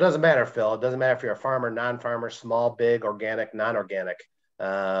 so it doesn't matter, Phil. It doesn't matter if you're a farmer, non-farmer, small, big, organic, non-organic.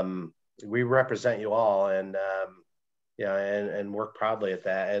 We represent you all, and, and work proudly at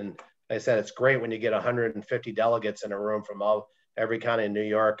that. And like I said, it's great when you get 150 delegates in a room from every county in New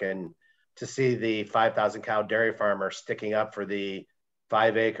York, and to see the 5,000 cow dairy farmer sticking up for the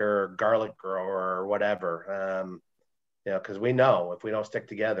 5-acre garlic grower or whatever. Because we know if we don't stick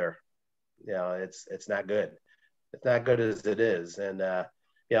together, it's not good. It's not good as it is. And,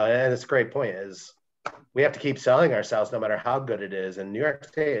 and it's a great point is we have to keep selling ourselves no matter how good it is. And New York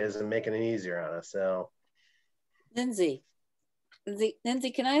State isn't making it easier on us. So, Lindsay,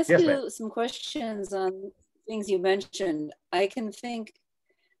 can I ask Yes, you ma'am. some questions on things you mentioned? I can think,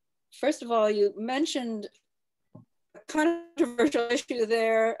 first of all, you mentioned a controversial issue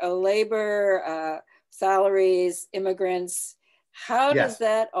there, labor, salaries, immigrants. How Yes. does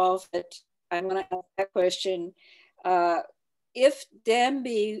that all fit? I'm going to ask that question. If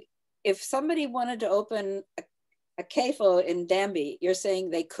Danby, if somebody wanted to open a CAFO in Danby, you're saying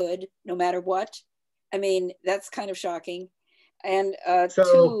they could, no matter what? I mean, that's kind of shocking. And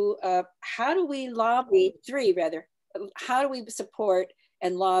two, how do we lobby, three rather, how do we support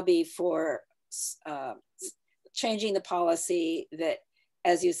and lobby for changing the policy that,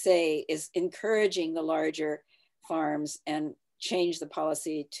 as you say, is encouraging the larger farms, and change the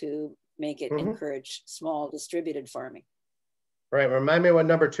policy to make it encourage small distributed farming? Right. Remind me what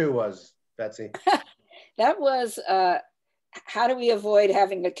number 2 was, Betsy. That was, how do we avoid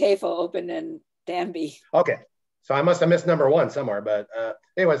having a CAFO open in Danby? Okay. So I must have missed number 1 somewhere, but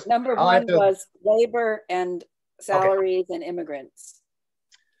anyways. Number 1 was labor and salaries and immigrants.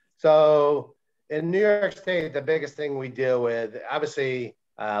 So in New York State, the biggest thing we deal with, obviously,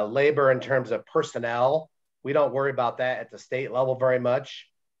 labor in terms of personnel. We don't worry about that at the state level very much.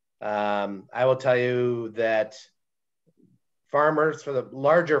 I will tell you that farmers, for the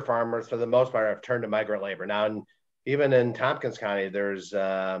larger farmers, for the most part, have turned to migrant labor. Now, even in Tompkins County, there's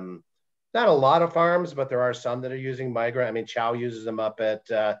not a lot of farms, but there are some that are using migrant. I mean, Chow uses them up at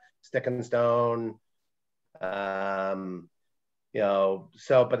Stick and Stone. So,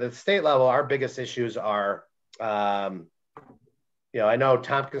 but at the state level, our biggest issues are, I know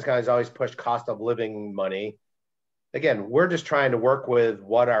Tompkins County has always pushed cost of living money. Again, we're just trying to work with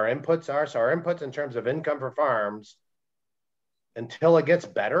what our inputs are. So our inputs in terms of income for farms, until it gets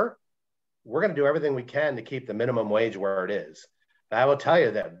better, we're going to do everything we can to keep the minimum wage where it is. But I will tell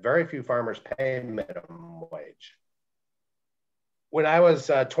you that very few farmers pay minimum wage. When I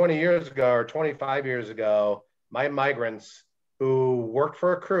was 20 years ago or 25 years ago, my migrants who worked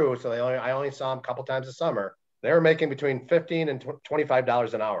for a crew, so I only saw them a couple times a summer, they were making between $15 and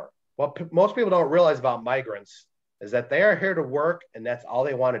 $25 an hour. What most people don't realize about migrants is that they are here to work and that's all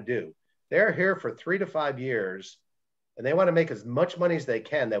they want to do. They're here for 3 to 5 years and they want to make as much money as they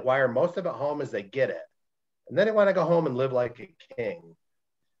can. They wire most of it home as they get it. And then they want to go home and live like a king.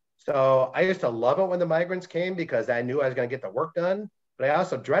 So I used to love it when the migrants came because I knew I was going to get the work done. But I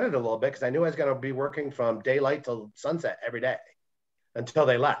also dreaded it a little bit because I knew I was going to be working from daylight till sunset every day until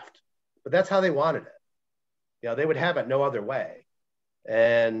they left. But that's how they wanted it. They would have it no other way.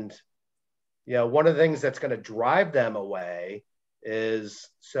 And, one of the things that's going to drive them away is,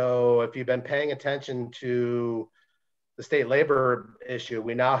 so if you've been paying attention to the state labor issue,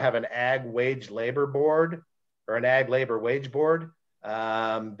 we now have an ag wage labor board or an ag labor wage board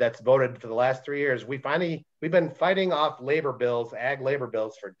that's voted for the last 3 years. We've been fighting off labor bills, ag labor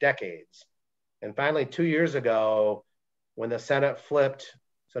bills for decades. And finally, 2 years ago, when the Senate flipped,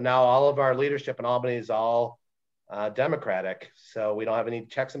 so now all of our leadership in Albany is all Democratic. So we don't have any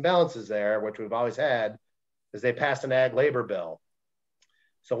checks and balances there, which we've always had, is they passed an ag labor bill.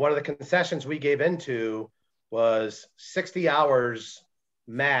 So one of the concessions we gave into was 60 hours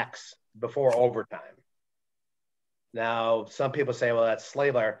max before overtime. Now, some people say, well, that's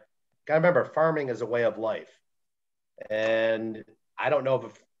slave labor. Got to remember, farming is a way of life. And I don't know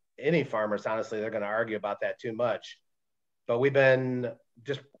if any farmers, honestly, they're going to argue about that too much. But we've been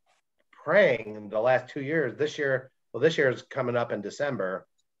just praying the last 2 years. This year is coming up in December,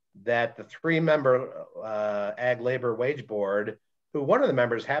 that the 3-member Ag Labor Wage Board, who one of the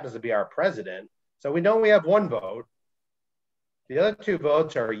members happens to be our president, so we know we have 1 vote. The other 2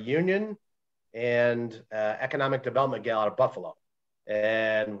 votes are union and economic development gal out of Buffalo.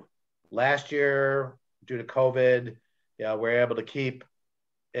 And last year, due to COVID, we're able to keep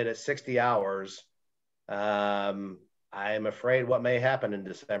it at 60 hours. I am afraid what may happen in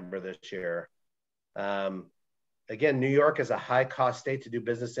December this year. Again, New York is a high-cost state to do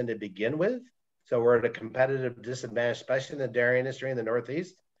business in to begin with. So we're at a competitive disadvantage, especially in the dairy industry in the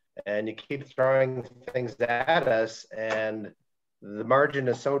Northeast. And you keep throwing things at us, and the margin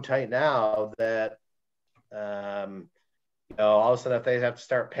is so tight now that, all of a sudden, if they have to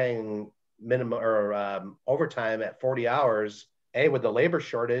start paying minimum or overtime at 40 hours, A, with the labor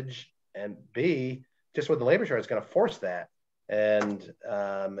shortage, and B, just with the labor shortage, it's going to force that. And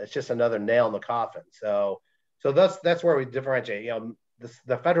it's just another nail in the coffin. So that's where we differentiate.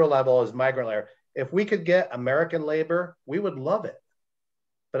 The federal level is migrant labor. If we could get American labor, we would love it.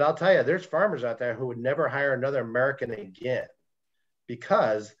 But I'll tell you, there's farmers out there who would never hire another American again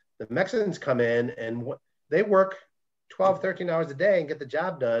because the Mexicans come in and they work 12, 13 hours a day and get the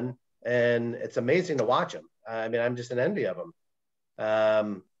job done. And it's amazing to watch them. I mean, I'm just in envy of them.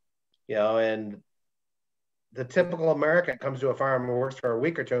 And the typical American comes to a farm and works for a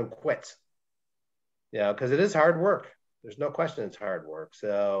week or 2 and quits, because it is hard work. There's no question it's hard work.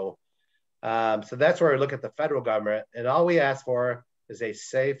 So that's where we look at the federal government, and all we ask for is a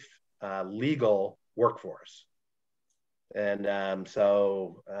safe, legal workforce. And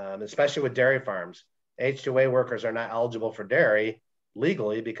especially with dairy farms, H-2A workers are not eligible for dairy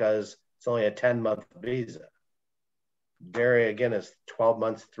legally because it's only a 10-month visa. Dairy, again, is 12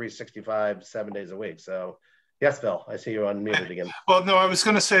 months, 365, 7 days a week. So yes, Phil, I see you're unmuted again. Well, no, I was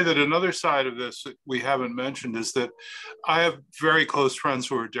going to say that another side of this that we haven't mentioned is that I have very close friends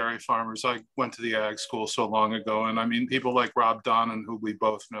who are dairy farmers. I went to the ag school so long ago. And I mean, people like Rob Donnan, who we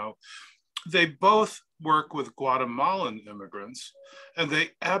both know, they both work with Guatemalan immigrants, and they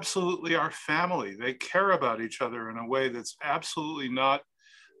absolutely are family. They care about each other in a way that's absolutely not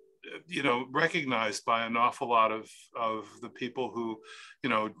recognized by an awful lot of the people who,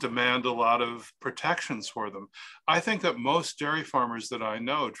 demand a lot of protections for them. I think that most dairy farmers that I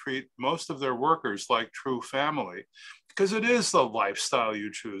know treat most of their workers like true family. because it is the lifestyle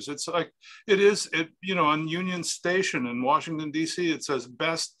you choose. It's like, you know, on Union Station in Washington, D.C., it says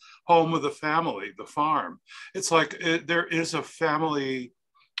best home of the family, the farm. It's like there is a family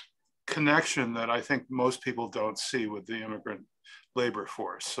connection that I think most people don't see with the immigrant labor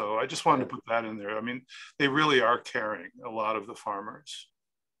force. So I just wanted to put that in there. I mean, they really are caring, a lot of the farmers.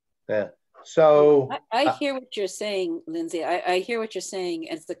 Yeah. So I hear what you're saying, Lindsay. I hear what you're saying.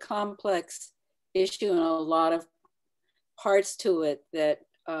 It's a complex issue and a lot of parts to it that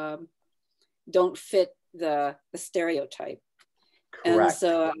don't fit the stereotype. correct. And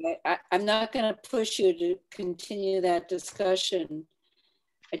so I'm not going to push you to continue that discussion.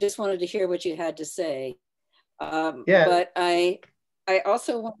 I just wanted to hear what you had to say. Yeah. But I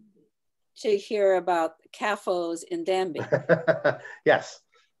also want to hear about CAFOs in Danby. Yes.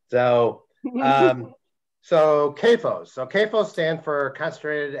 So so CAFOs. So CAFOs stand for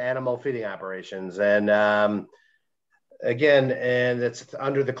Concentrated Animal Feeding Operations, and again, and it's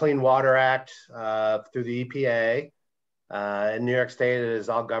under the Clean Water Act through the EPA. In New York State, it is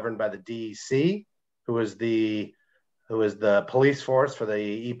all governed by the DEC, who is the police force for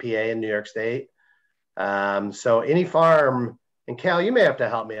the EPA in New York State. So any farm, and Cal, you may have to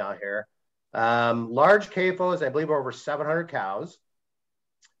help me out here. Large CAFOs, I believe, are over 700 cows,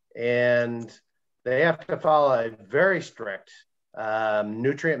 and they have to follow a very strict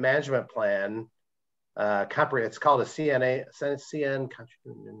nutrient management plan. It's called a CNMAP,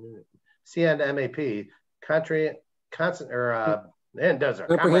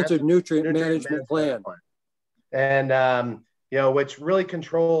 comprehensive nutrient management plan. And you know, which really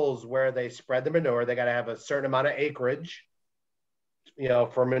controls where they spread the manure. They got to have a certain amount of acreage, you know,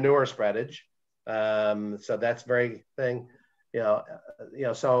 for manure spreadage. So that's very thing, you know,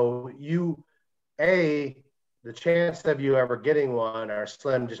 so the chance of you ever getting one are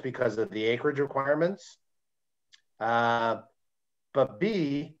slim just because of the acreage requirements. But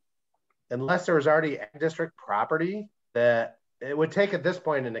B, unless there was already ag district property, that it would take at this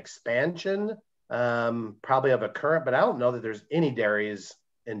point an expansion, probably of a current, but I don't know that there's any dairies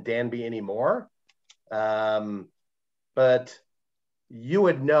in Danby anymore. But you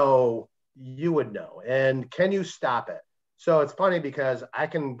would know. And can you stop it? So it's funny because I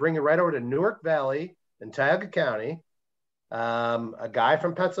can bring you right over to Newark Valley in Tioga County. A guy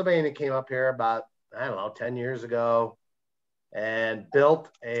from Pennsylvania came up here about, I don't know, 10 years ago and built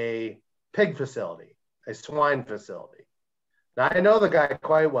a pig facility, a swine facility. Now, I know the guy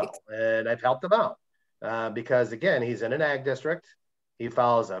quite well, and I've helped him out because, again, he's in an ag district. He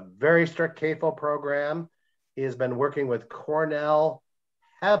follows a very strict CAFO program. He has been working with Cornell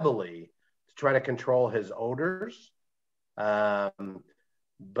heavily to try to control his odors. But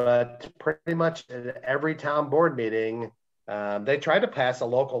pretty much at every town board meeting, they try to pass a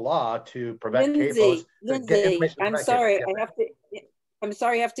local law to prevent CAFOs. Lindsay, I'm sorry, I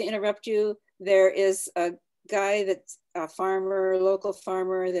have to interrupt you. There is a guy that's a farmer, local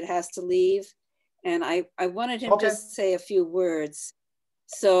farmer that has to leave. And I wanted him to say a few words.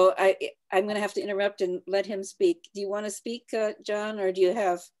 So I'm gonna have to interrupt and let him speak. Do you want to speak, John, or do you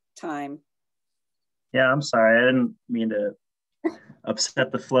have time? Yeah, I'm sorry. I didn't mean to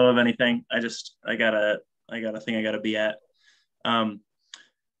upset the flow of anything. I got a thing I gotta be at.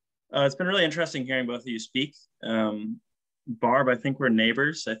 It's been really interesting hearing both of you speak. Barb, I think we're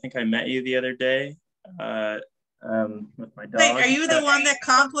neighbors. I think I met you the other day with my dog. Wait, are you the one that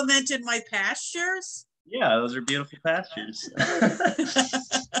complimented my pastures? Yeah, those are beautiful pastures.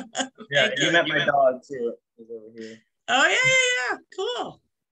 Yeah, you met my dog too. He's over here. Oh yeah. Cool.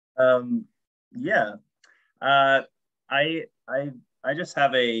 Yeah. I just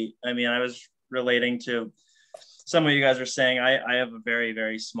have I was relating to some of you guys were saying. I have a very,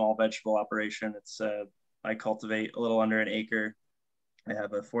 very small vegetable operation. It's I cultivate a little under an acre. I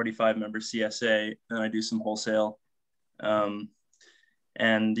have a 45-member CSA, and I do some wholesale. And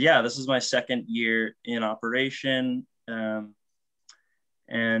yeah, this is my second year in operation. And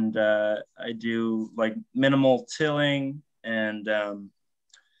I do like minimal tilling and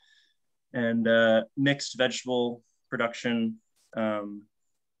mixed vegetable production.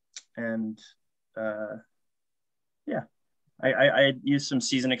 Yeah, I use some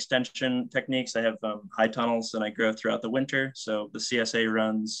season extension techniques. I have high tunnels and I grow throughout the winter. So the CSA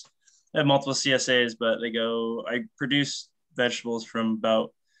runs, I have multiple CSAs, but I produce vegetables from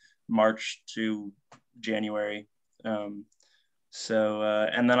about March to January. And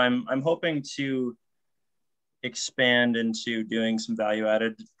then I'm hoping to expand into doing some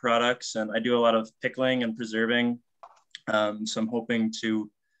value-added products, and I do a lot of pickling and preserving. So I'm hoping to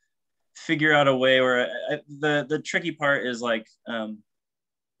figure out a way where the tricky part is like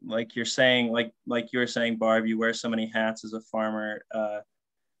like you're saying, like you were saying, Barb, you wear so many hats as a farmer,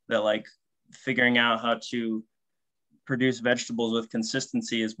 that like figuring out how to produce vegetables with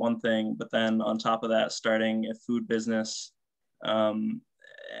consistency is one thing, but then on top of that, starting a food business and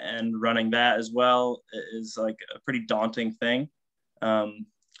running that as well is like a pretty daunting thing.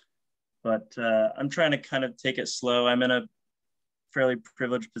 But I'm trying to kind of take it slow. I'm in a fairly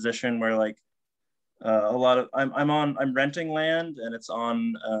privileged position where like I'm renting land, and it's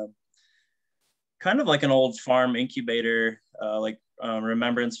on kind of like an old farm incubator,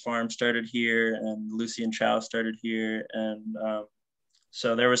 Remembrance Farm started here, and Lucy and Chow started here, and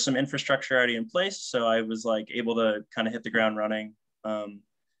so there was some infrastructure already in place. So I was like able to kind of hit the ground running.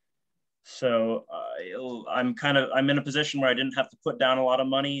 So I'm in a position where I didn't have to put down a lot of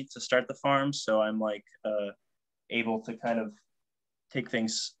money to start the farm. So I'm like able to kind of take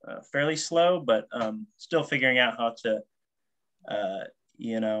things fairly slow, but still figuring out how to,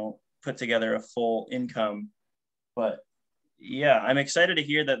 put together a full income. But yeah, I'm excited to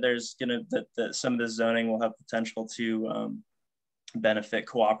hear that that some of this zoning will have potential to benefit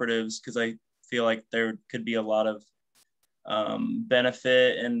cooperatives, because I feel like there could be a lot of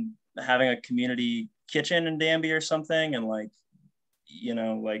benefit in having a community kitchen in Danby or something, and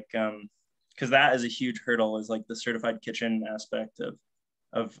because that is a huge hurdle, is like the certified kitchen aspect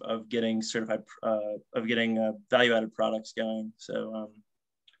of getting certified of getting value-added products going. So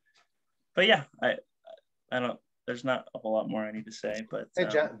but yeah, I don't, there's not a whole lot more I need to say, but hey,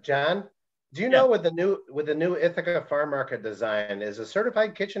 John, do you know with the new Ithaca farm market design, is a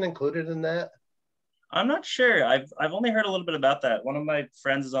certified kitchen included in that? I'm not sure. I've only heard a little bit about that. One of my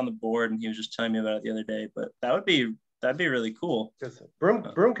friends is on the board, and he was just telling me about it the other day. But that'd be really cool.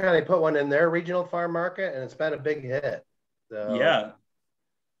 Broome County put one in their regional farm market, and it's been a big hit. So. Yeah,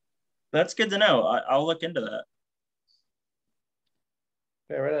 that's good to know. I'll look into that.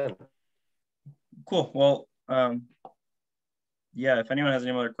 Okay, right on. Cool. Well, yeah. If anyone has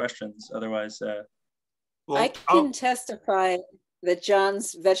any other questions, otherwise, I can testify that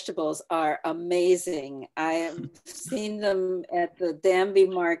John's vegetables are amazing. I have seen them at the Danby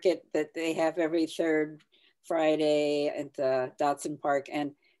market that they have every third Friday at the Dotson Park,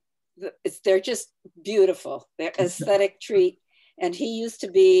 and they're just beautiful. They're aesthetic treat. And he used to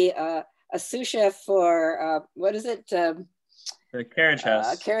be a sous chef for what is it? The Carriage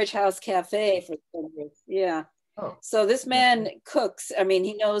House. Carriage House Cafe for 10 years. Yeah. Oh. So this man cooks. I mean,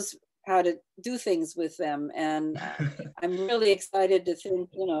 he knows how to do things with them, and I'm really excited to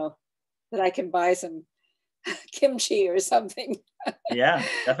think, that I can buy some kimchi or something. Yeah,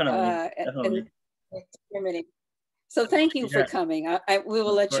 definitely. Definitely. So thank you for coming. We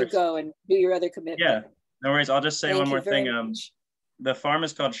will let you go and do your other commitment. Yeah, no worries. I'll just say one more thing. The farm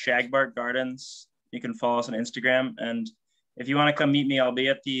is called Shagbark Gardens. You can follow us on Instagram, and if you want to come meet me, I'll be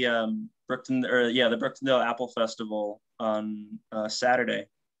at the the Brooktondale Apple Festival on Saturday,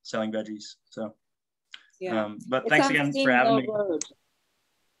 selling veggies. So, but thanks again for having me.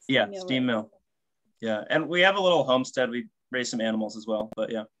 Yeah, Steam Mill. Yeah, and we have a little homestead. We raise some animals as well.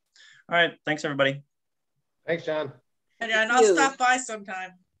 But yeah, all right. Thanks everybody. Thanks, John. And I'll stop by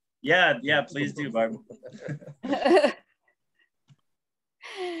sometime. Yeah, please do, Barb.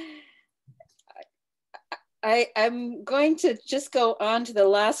 I'm going to just go on to the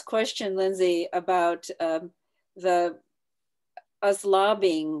last question, Lindsay, about us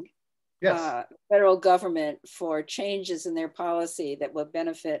lobbying federal government for changes in their policy that will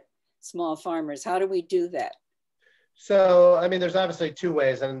benefit small farmers. How do we do that? So, I mean, there's obviously two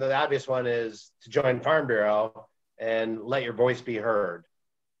ways, and the obvious one is to join Farm Bureau and let your voice be heard.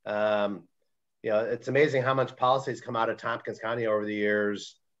 It's amazing how much policies come out of Tompkins County over the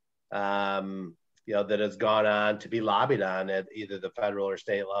years, that has gone on to be lobbied on at either the federal or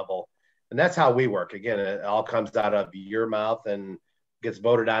state level. And that's how we work. Again, it all comes out of your mouth and gets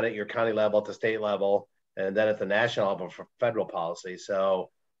voted on at your county level, at the state level, and then at the national level for federal policy. So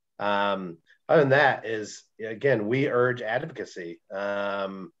other than that is, again, we urge advocacy.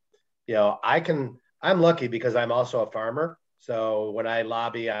 I'm lucky because I'm also a farmer. So when I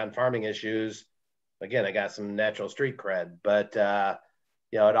lobby on farming issues, again, I got some natural street cred, but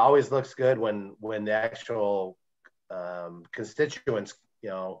it always looks good when the actual constituents,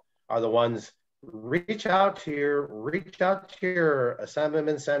 are the ones reach out to your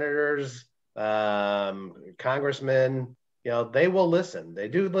assemblymen, senators, congressmen. They will listen. They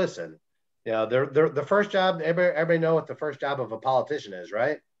do listen. They're the first job. Everybody know what the first job of a politician is,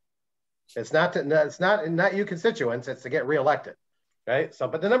 right? It's not you constituents. It's to get reelected, right? So,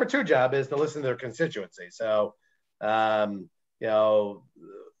 but the number two job is to listen to their constituency. So,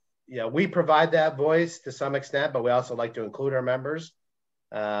 we provide that voice to some extent, but we also like to include our members.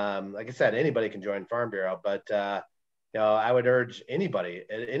 Like I said, anybody can join Farm Bureau, but I would urge anybody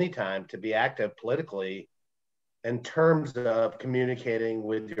at any time to be active politically in terms of communicating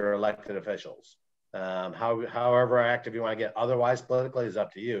with your elected officials. However active you want to get otherwise politically is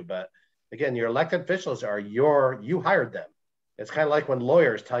up to you. But again, your elected officials are you hired them. It's kind of like when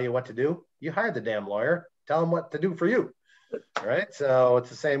lawyers tell you what to do. You hired the damn lawyer. Tell them what to do for you, right? So it's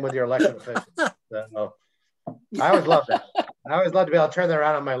the same with your elected officials. So I always love that. I always love to be able to turn that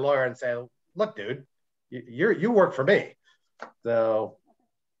around on my lawyer and say, look, dude, you work for me. So,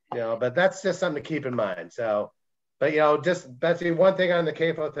 but that's just something to keep in mind. So, but, just Betsy, one thing on the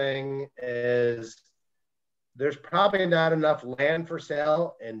CAFO thing is there's probably not enough land for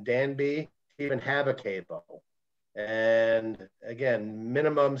sale in Danby to even have a CAFO. And again,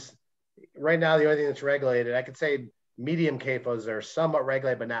 minimums, right now, the only thing that's regulated, I could say medium CAFOs are somewhat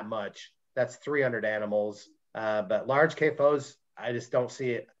regulated, but not much. That's 300 animals. But large CAFOs, I just don't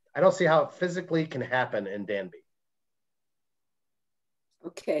see it. I don't see how it physically can happen in Danby.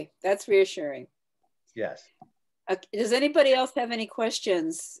 Okay, that's reassuring. Yes. Does anybody else have any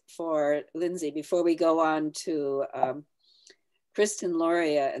questions for Lindsay before we go on to Kristen,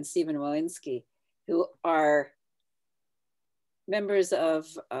 Loria, and Stephen Woinoski, who are members of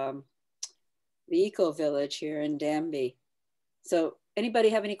the Ecovillage here in Danby? So anybody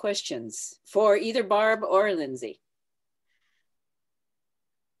have any questions for either Barb or Lindsay?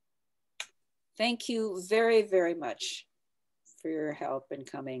 Thank you very, very much for your help in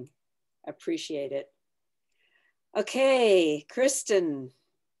coming. I appreciate it. Okay, Kristen,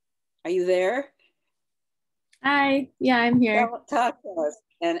 are you there? Hi, yeah, I'm here. Talk to us.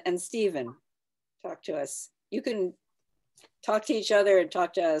 And Stephen, talk to us. You can talk to each other and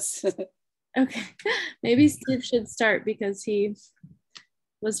talk to us. Okay, maybe Steve should start because he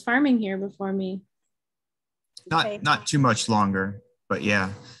was farming here before me. Not too much longer, but yeah.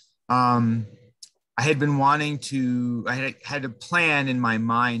 I had been wanting to, I had a plan in my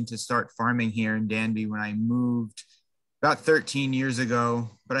mind to start farming here in Danby when I moved about 13 years ago,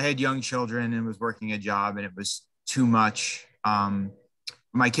 but I had young children and was working a job and it was too much.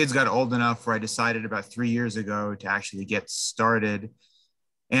 My kids got old enough where I decided about 3 years ago to actually get started.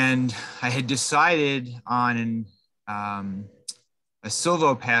 And I had decided on a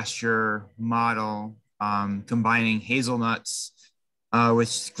silvopasture model combining hazelnuts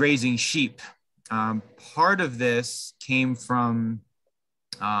with grazing sheep. Part of this came from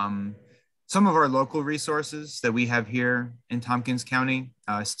some of our local resources that we have here in Tompkins County.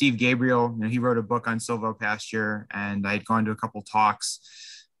 Steve Gabriel, he wrote a book on silvopasture, and I had gone to a couple talks,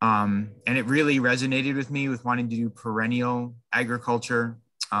 and it really resonated with me with wanting to do perennial agriculture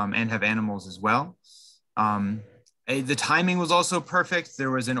and have animals as well. The timing was also perfect.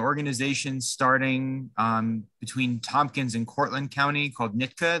 There was an organization starting between Tompkins and Cortland County called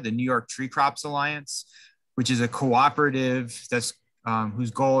NITCA, the New York Tree Crops Alliance, which is a cooperative that's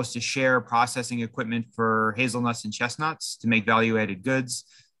whose goal is to share processing equipment for hazelnuts and chestnuts to make value-added goods,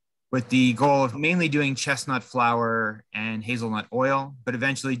 with the goal of mainly doing chestnut flour and hazelnut oil, but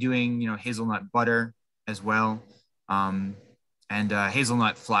eventually doing hazelnut butter as well, and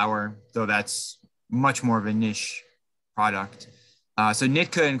hazelnut flour, though that's much more of a niche product. So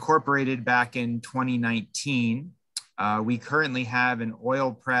NITCA incorporated back in 2019. We currently have an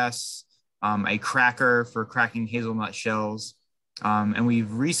oil press, a cracker for cracking hazelnut shells, and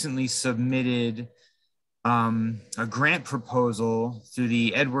we've recently submitted a grant proposal through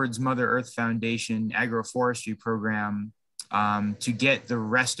the Edwards Mother Earth Foundation agroforestry program to get the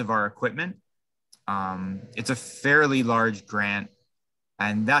rest of our equipment. It's a fairly large grant,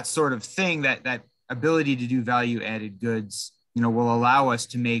 and that sort of thing, that ability to do value-added goods, will allow us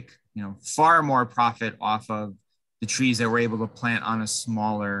to make, far more profit off of the trees that we're able to plant on a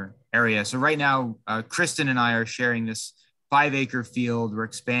smaller area. So right now, Kristen and I are sharing this 5-acre field. We're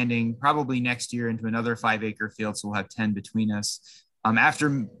expanding probably next year into another 5-acre field, so we'll have 10 between us.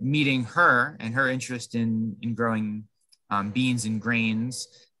 After meeting her and her interest in growing beans and grains,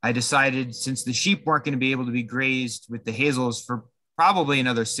 I decided, since the sheep weren't going to be able to be grazed with the hazels for probably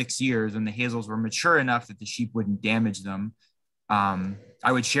another 6 years, when the hazels were mature enough that the sheep wouldn't damage them,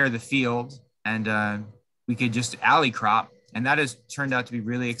 I would share the field and we could just alley crop. And that has turned out to be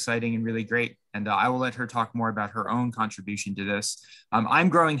really exciting and really great. And I will let her talk more about her own contribution to this. I'm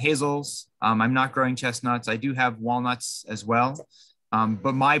growing hazels. I'm not growing chestnuts. I do have walnuts as well.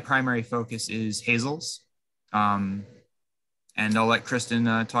 But my primary focus is hazels. And I'll let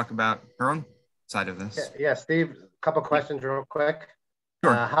Kristen talk about her own side of this. Yeah, Steve, a couple questions real quick.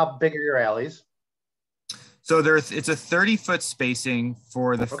 Sure. How big are your alleys? So it's a 30-foot spacing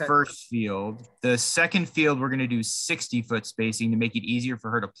for the first field. The second field, we're going to do 60-foot spacing to make it easier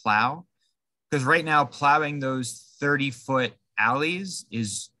for her to plow. Because right now, plowing those 30-foot alleys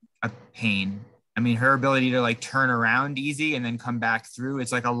is a pain. I mean, her ability to like turn around easy and then come back through,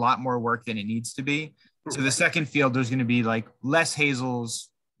 it's like a lot more work than it needs to be. So the second field, there's going to be like less hazels,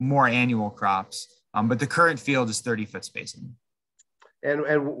 more annual crops. But the current field is 30-foot spacing. And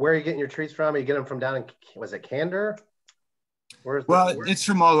where are you getting your trees from? Are you getting them from down in, was it Candor? It's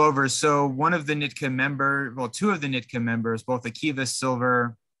from all over. So one of the NITCA two of the NITCA members, both Akiva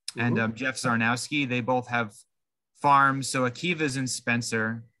Silver and Jeff Zarnowski, they both have farms. So Akiva's in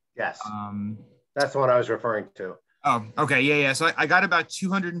Spencer. Yes. That's the one I was referring to. Oh, okay. Yeah. So I got about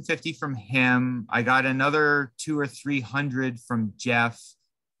 250 from him. I got another 200 or 300 from Jeff.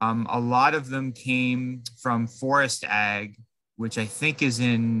 A lot of them came from Forest Ag, which I think is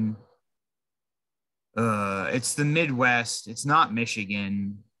in, it's the Midwest. It's not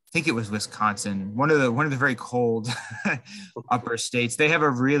Michigan. I think it was Wisconsin. One of the very cold upper states. They have a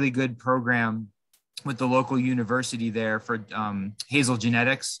really good program with the local university there for hazel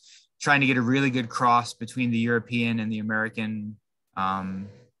genetics, trying to get a really good cross between the European and the American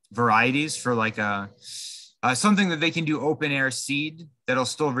varieties for like something that they can do open air seed that'll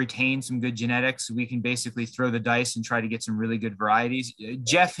still retain some good genetics. We can basically throw the dice and try to get some really good varieties.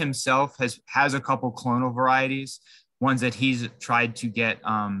 Jeff himself has a couple clonal varieties, ones that he's tried to get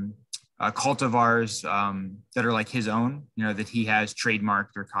cultivars that are like his own, that he has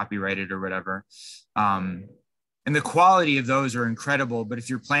trademarked or copyrighted or whatever. And the quality of those are incredible, but if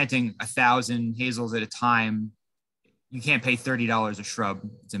you're planting 1,000 hazels at a time, you can't pay $30 a shrub.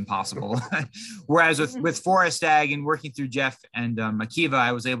 It's impossible. Whereas with Forest Ag and working through Jeff and Akiva,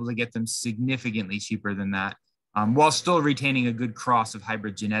 I was able to get them significantly cheaper than that, while still retaining a good cross of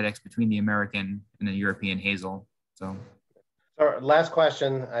hybrid genetics between the American and the European hazel. So, last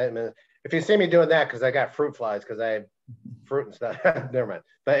question. If you see me doing that, because I got fruit flies, because I have fruit and stuff. Never mind.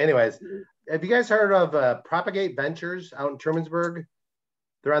 But anyways, have you guys heard of Propagate Ventures out in Trumansburg?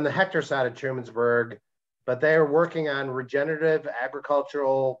 They're on the Hector side of Trumansburg, but they're working on regenerative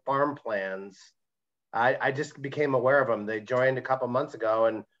agricultural farm plans. I just became aware of them. They joined a couple months ago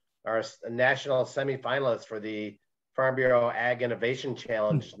and are a national semifinalist for the Farm Bureau Ag Innovation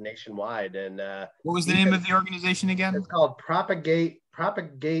Challenge nationwide. And what was the name of the organization again? It's called Propagate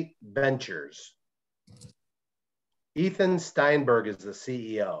Ventures. Ethan Steinberg is the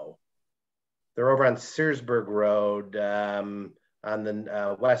CEO. They're over on Searsburg Road on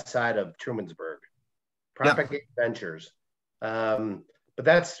the west side of Trumansburg. Propagate Ventures. But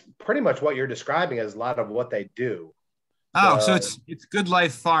that's pretty much what you're describing as a lot of what they do. Oh, so it's Good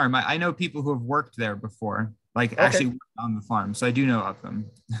Life Farm. I know people who have worked there before, actually worked on the farm. So I do know of them.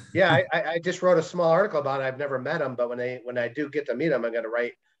 Yeah, I just wrote a small article about it. I've never met them, but when I do get to meet them, I'm going to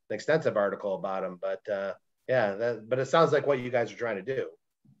write an extensive article about them. But but it sounds like what you guys are trying to do.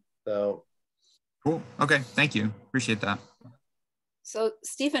 So cool. Okay, thank you. Appreciate that. So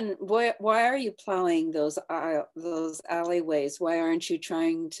Stephen, why are you plowing those alleyways? Why aren't you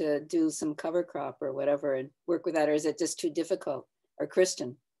trying to do some cover crop or whatever and work with that? Or is it just too difficult? Or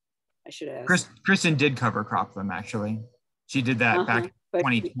Kristen, I should ask. Kristen did cover crop them, actually. She did that back in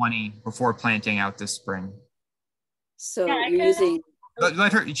 2020 before planting out this spring. So you're using...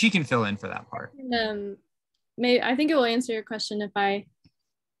 Let her, she can fill in for that part. I think it will answer your question if I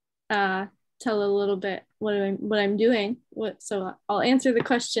tell a little bit what I'm doing. So I'll answer the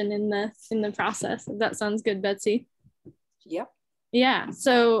question in the process, if that sounds good, Betsy. Yep. Yeah.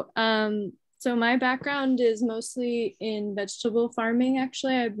 So my background is mostly in vegetable farming.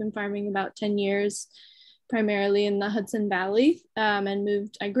 Actually, I've been farming about 10 years, primarily in the Hudson Valley,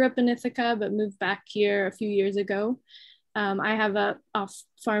 and I grew up in Ithaca, but moved back here a few years ago. I have a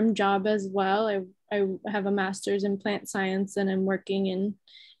farm job as well. I have a master's in plant science, and I'm working in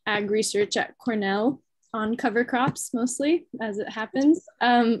ag research at Cornell on cover crops, mostly, as it happens.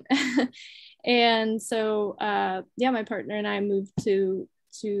 And so, my partner and I moved to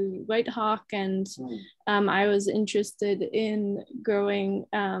White Hawk, and I was interested in growing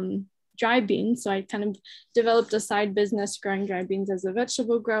dry beans. So I kind of developed a side business growing dry beans as a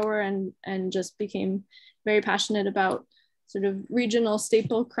vegetable grower, and just became very passionate about sort of regional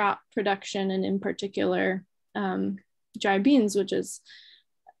staple crop production, and in particular dry beans, which is,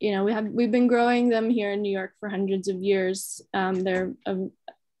 we've been growing them here in New York for hundreds of years. They're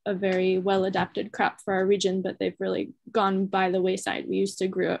a very well adapted crop for our region, but they've really gone by the wayside. We used to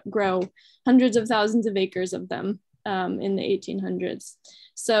grow hundreds of thousands of acres of them in the 1800s.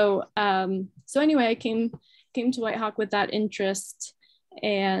 So anyway, I came to White Hawk with that interest,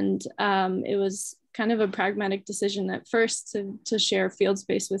 and it was kind of a pragmatic decision at first to share field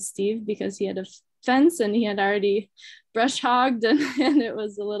space with Steve, because he had a fence and he had already brush hogged, and it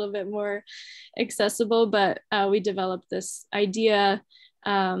was a little bit more accessible. But we developed this idea.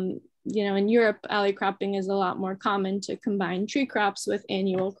 You know, in Europe, alley cropping is a lot more common to combine tree crops with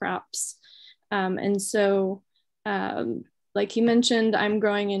annual crops. And so, like he mentioned, I'm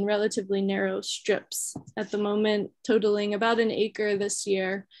growing in relatively narrow strips at the moment, totaling about an acre this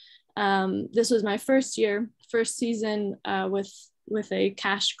year. This was my first season with a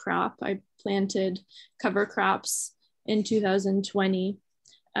cash crop. I planted cover crops in 2020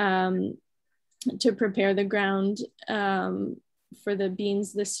 to prepare the ground for the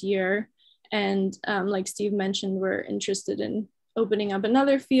beans this year. And like Steve mentioned, we're interested in opening up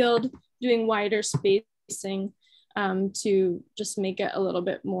another field, doing wider spacing to just make it a little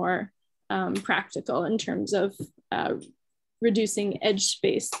bit more practical in terms of reducing edge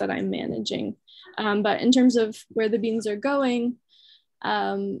space that I'm managing. But in terms of where the beans are going,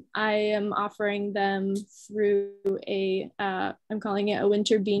 I am offering them through I'm calling it a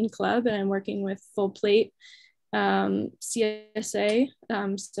winter bean club, and I'm working with Full Plate CSA.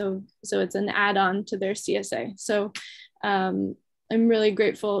 So it's an add-on to their CSA. So I'm really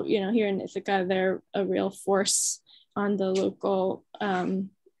grateful, you know, here in Ithaca, they're a real force on the local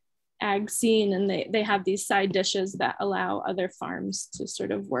ag scene, and they have these side dishes that allow other farms to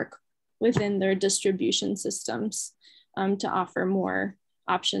sort of work within their distribution systems to offer more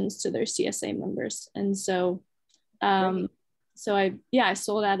options to their CSA members. And so I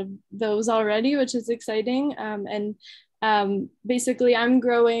sold out of those already, which is exciting. And basically I'm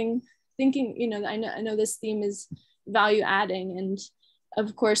growing, thinking, you know, I know this theme is value adding, and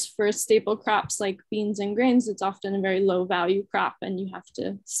of course for staple crops like beans and grains, it's often a very low value crop and you have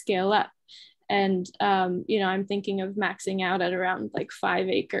to scale up. And, you know, I'm thinking of maxing out at around like 5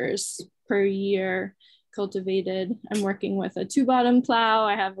 acres per year cultivated. I'm working with a 2-bottom plow.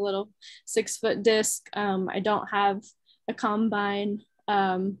 I have a little 6-foot disc. I don't have a combine.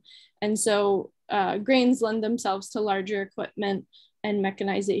 And so grains lend themselves to larger equipment and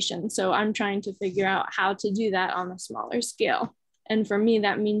mechanization. So I'm trying to figure out how to do that on a smaller scale. And for me,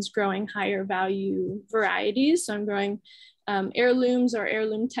 that means growing higher value varieties. So I'm growing heirlooms or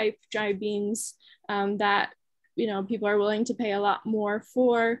heirloom type dry beans that, you know, people are willing to pay a lot more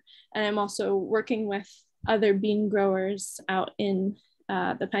for. And I'm also working with other bean growers out in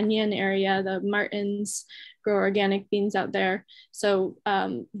the Panyan area. The Martins grow organic beans out there. So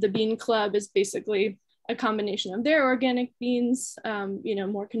the Bean Club is basically a combination of their organic beans, you know,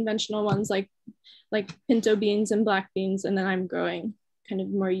 more conventional ones like pinto beans and black beans, and then I'm growing kind of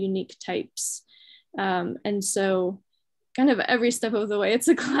more unique types. And so kind of every step of the way, it's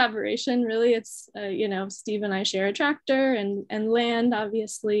a collaboration, really. It's, you know, Steve and I share a tractor and land,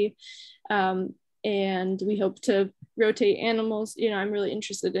 obviously. And we hope to rotate animals. You know, I'm really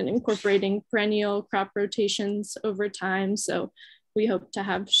interested in incorporating perennial crop rotations over time. So we hope to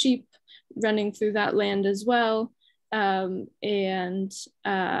have sheep running through that land as well.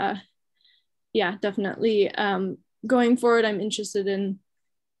 Yeah, definitely going forward, I'm interested in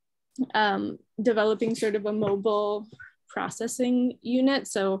developing sort of a mobile processing unit.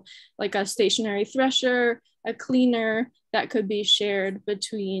 So like a stationary thresher, a cleaner that could be shared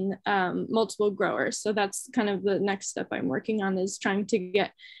between multiple growers. So that's kind of the next step I'm working on, is trying to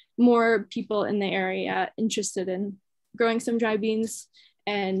get more people in the area interested in growing some dry beans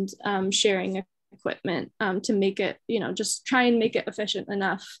and sharing equipment to make it, you know, just try and make it efficient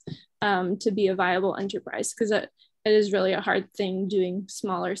enough to be a viable enterprise, because it is really a hard thing doing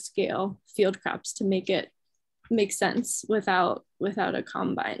smaller scale field crops to make it make sense without a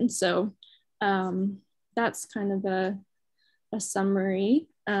combine. So that's kind of a summary.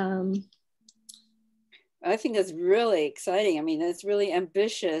 I think that's really exciting. I mean, it's really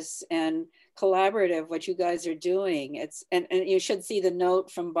ambitious and collaborative what you guys are doing. It's and you should see the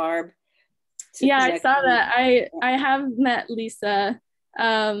note from Barb. Yeah, I saw that. I have met Lisa.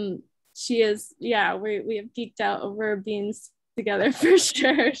 She is, yeah, we have geeked out over beans together for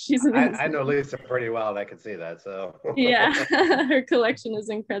sure. She's amazing. I know Lisa pretty well, and I can see that. So yeah, her collection is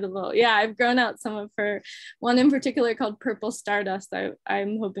incredible. Yeah, I've grown out some of her, one in particular called Purple Stardust.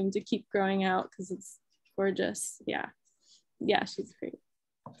 I'm hoping to keep growing out because it's gorgeous. Yeah, she's great.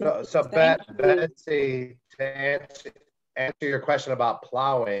 So Betsy, to answer your question about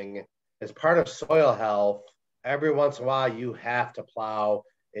plowing, as part of soil health, every once in a while you have to plow,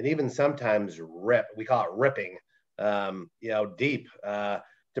 and even sometimes rip. We call it ripping. Deep to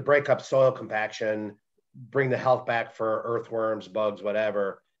break up soil compaction, bring the health back for earthworms, bugs,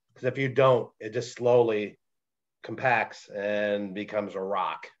 whatever. Because if you don't, it just slowly compacts and becomes a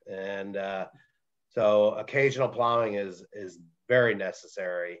rock. And So occasional plowing is very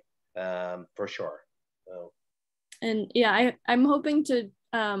necessary, for sure. So. And yeah, I'm hoping to,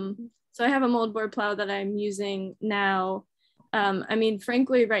 so I have a moldboard plow that I'm using now. I mean,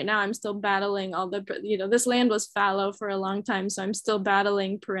 frankly, right now I'm still battling all the, this land was fallow for a long time, so I'm still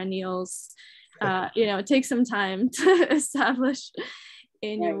battling perennials. It takes some time to establish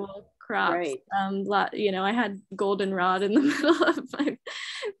annual crops. Right. I had goldenrod in the middle of my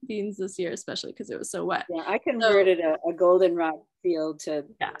beans this year, especially because it was so wet. Yeah, I converted a goldenrod field to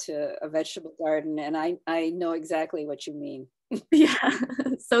a vegetable garden, and I know exactly what you mean. Yeah,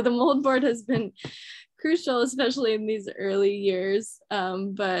 so the moldboard has been crucial, especially in these early years.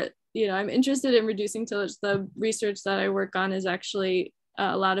 But I'm interested in reducing tillage. The research that I work on is actually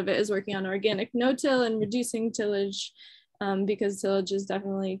a lot of it is working on organic no-till and reducing tillage, because tillage is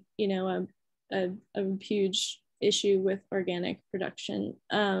definitely a huge issue with organic production.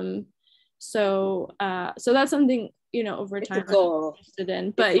 So that's something over time I'm interested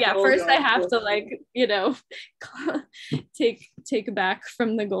in. But yeah, first I have to take back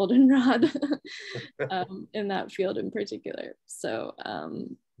from the goldenrod in that field in particular. So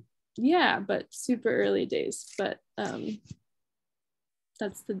yeah, but super early days. But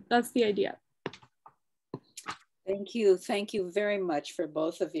that's the idea. Thank you very much for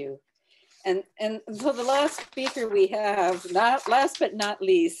both of you. And so the last speaker we have, not last but not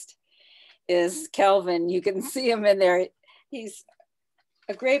least, is Calvin. You can see him in there. He's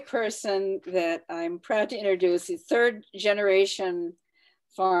a great person that I'm proud to introduce. He's third generation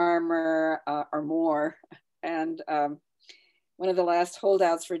farmer or more, and one of the last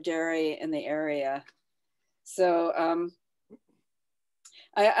holdouts for dairy in the area. So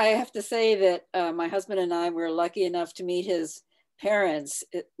I have to say that my husband and I were lucky enough to meet his parents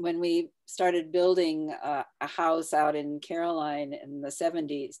when we started building a house out in Caroline in the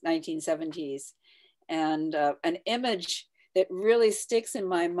 1970s. And an image that really sticks in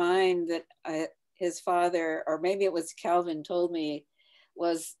my mind that his father, or maybe it was Calvin, told me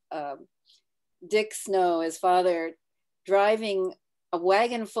was Dick Snow, his father, driving a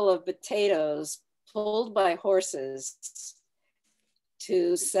wagon full of potatoes pulled by horses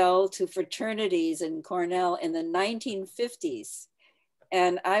to sell to fraternities in Cornell in the 1950s.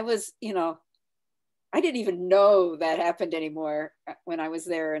 And I was, I didn't even know that happened anymore when I was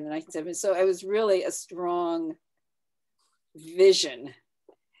there in the 1970s. So it was really a strong vision.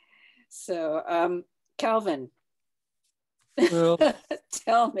 So Calvin, well,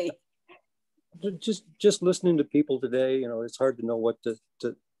 tell me. Just listening to people today, it's hard to know what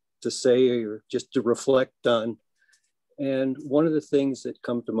to say or just to reflect on. And one of the things that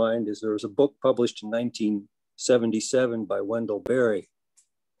come to mind is there was a book published in 1977 by Wendell Berry.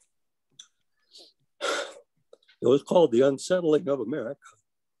 It was called The Unsettling of America.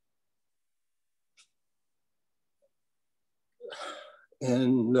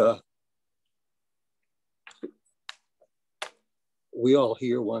 And we all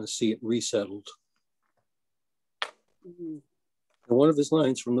here want to see it resettled. Mm-hmm. And one of his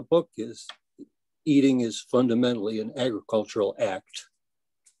lines from the book is, eating is fundamentally an agricultural act.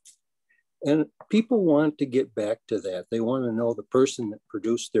 And people want to get back to that. They want to know the person that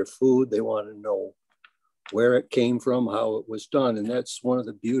produced their food. They want to know where it came from, how it was done. And that's one of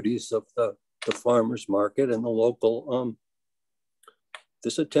the beauties of the farmers market and the local,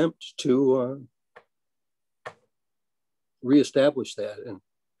 this attempt to reestablish that. And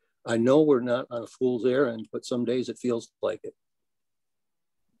I know we're not on a fool's errand, but some days it feels like it.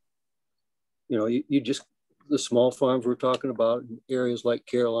 You just, the small farms we're talking about in areas like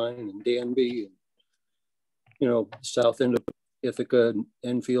Caroline and Danby and, south end of Ithaca,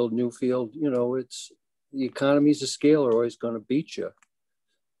 Enfield, Newfield, it's, the economies of scale are always going to beat you.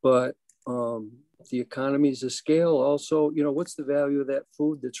 But the economies of scale also, what's the value of that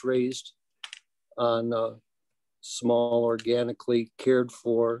food that's raised on small, organically cared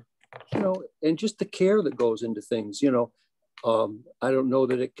for, and just the care that goes into things, I don't know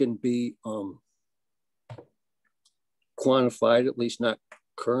that it can be quantified, at least not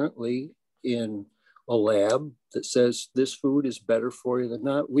currently, in a lab that says this food is better for you than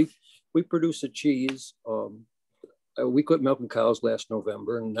not. We produce a cheese. We quit milking cows last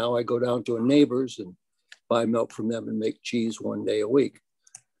November, and now I go down to a neighbor's and buy milk from them and make cheese one day a week.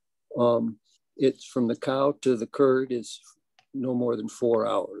 It's from the cow to the curd is no more than 4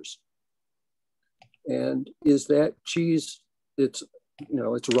 hours. And is that cheese, it's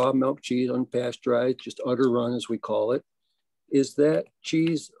raw milk cheese, unpasteurized, just udder run as we call it. Is that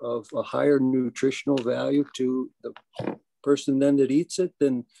cheese of a higher nutritional value to the person then that eats it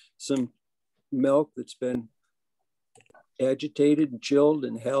than some milk that's been agitated and chilled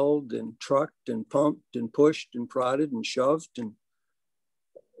and held and trucked and pumped and pushed and prodded and shoved. And,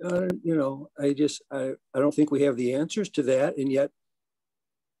 you know, I don't think we have the answers to that. And yet,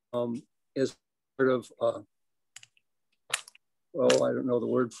 as part of, I don't know the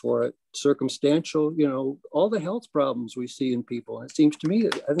word for it, circumstantial, you know, all the health problems we see in people. And it seems to me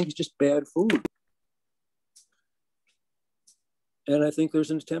that I think it's just bad food. And I think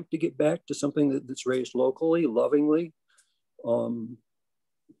there's an attempt to get back to something that's raised locally, lovingly. And,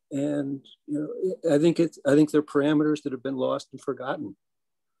 you know, I think they're parameters that have been lost and forgotten.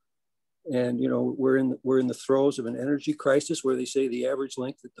 And, you know, we're in the throes of an energy crisis where they say the average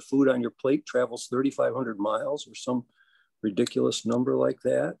length that the food on your plate travels 3,500 miles or some ridiculous number like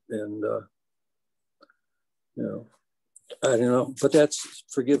that. And, you know, I don't know, but that's,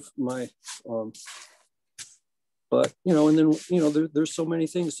 forgive my, but, you know, and then, you know, there's so many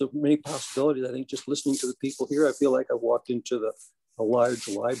things, so many possibilities. I think just listening to the people here, I feel like I walked into a large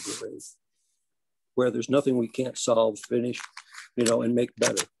library where there's nothing we can't solve, finish, you know, and make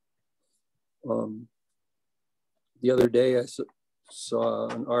better. The other day I saw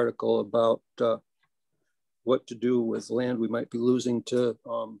an article about what to do with land we might be losing to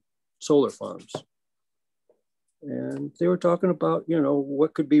solar farms. And they were talking about, you know,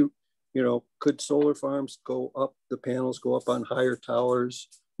 what could be, you know, could solar farms go up, the panels go up on higher towers,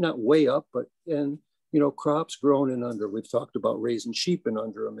 not way up, but, and, you know, crops grown in under. We've talked about raising sheep in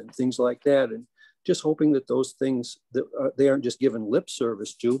under them and things like that. And just hoping that those things, that they aren't just given lip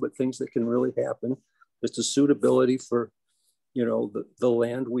service to, but things that can really happen. It's a suitability for, you know, the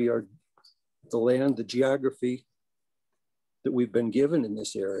land the geography that we've been given in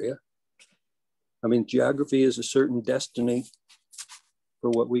this area. I mean, geography is a certain destiny for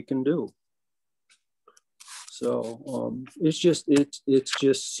what we can do. So it's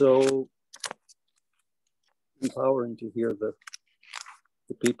just so empowering to hear the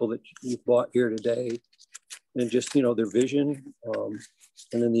people that you've brought here today, and just, you know, their vision, and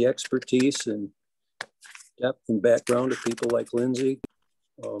then the expertise and depth and background of people like Lindsay.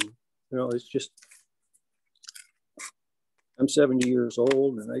 You know, it's just, I'm 70 years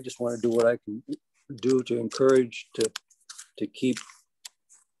old, and I just want to do what I can do to encourage to keep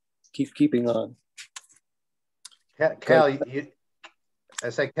keeping on. Cal, Cal,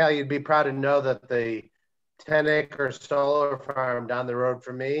 you'd be proud to know that the 10-acre solar farm down the road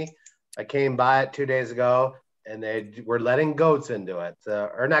from me, I came by it 2 days ago, and they were letting goats into it,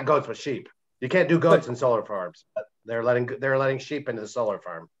 or not goats, but sheep. You can't do goats in solar farms, but they're letting sheep into the solar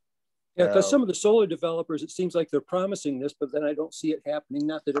farm. Yeah, because some of the solar developers, it seems like they're promising this, but then I don't see it happening.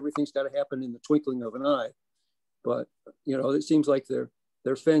 Not that everything's got to happen in the twinkling of an eye, but, you know, it seems like they're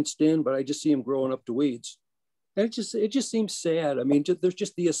fenced in, but I just see them growing up to weeds. And it just seems sad. I mean, there's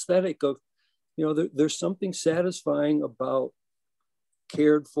just the aesthetic of, you know, there's something satisfying about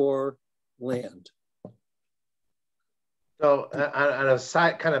cared for land. So on a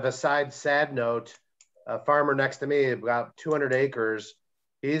sad note, a farmer next to me, about 200 acres,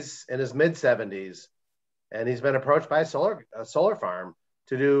 he's in his mid 70s, and he's been approached by a solar farm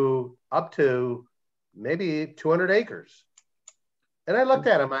to do up to maybe 200 acres. And I looked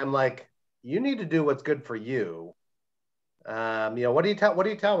at him, I'm like, you need to do what's good for you. You know, what do you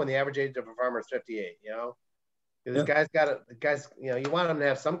tell when the average age of a farmer is 58, you know? This guy's you know, you want them to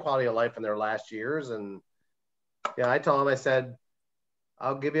have some quality of life in their last years. And yeah, I told him, I said,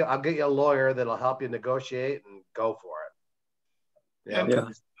 I'll get you a lawyer that'll help you negotiate and go for it. You know,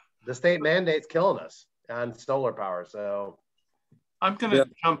 the state mandate's killing us on solar power. So I'm going to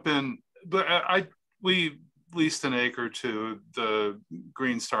jump in, but we leased an acre to the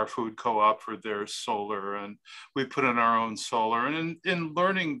Green Star Food Co-op for their solar, and we put in our own solar. And in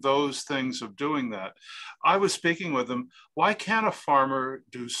learning those things of doing that, I was speaking with them, why can't a farmer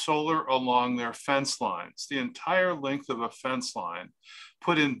do solar along their fence lines, the entire length of a fence line,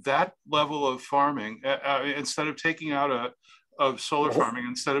 put in that level of farming, instead of taking out of solar farming,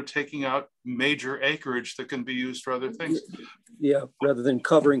 instead of taking out major acreage that can be used for other things. Yeah, rather than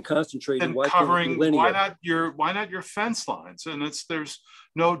covering, concentrating. Why not your fence lines? And there's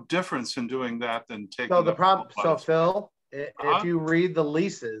no difference in doing that than taking. So the problem, Phil, if you read the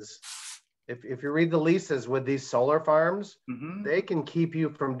leases, if you read the leases with these solar farms, they can keep you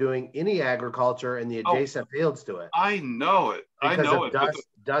from doing any agriculture in the adjacent fields to it. I know it. Because of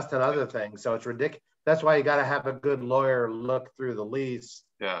dust and other things. So it's ridiculous. That's why you got to have a good lawyer look through the lease.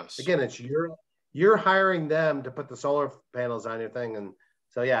 Yes. Again, it's you're hiring them to put the solar panels on your thing. And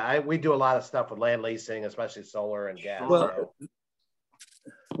so, yeah, we do a lot of stuff with land leasing, especially solar and gas. Well,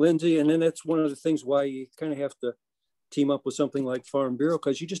 Lindsay, and then that's one of the things why you kind of have to team up with something like Farm Bureau,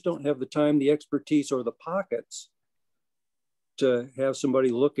 because you just don't have the time, the expertise, or the pockets to have somebody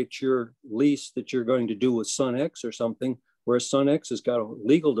look at your lease that you're going to do with SunX or something, where SunX has got a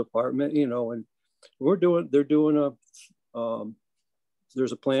legal department, you know, and they're doing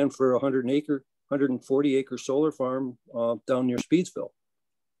there's a plan for 140 acre solar farm down near Speedsville.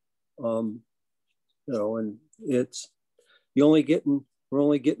 You know, and we're only getting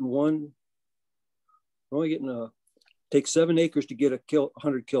takes 7 acres to get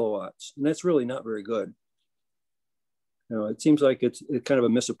 100 kilowatts. And that's really not very good. You know, it seems like it's kind of a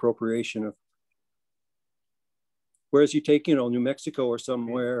misappropriation of, whereas you take, you know, New Mexico or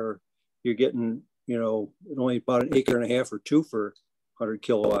somewhere, you're getting, you know, only about 1.5 acres or 2 for 100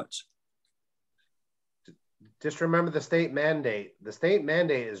 kilowatts. Just remember the state mandate. The state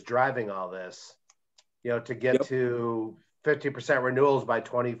mandate is driving all this, you know, to get to 50% renewals by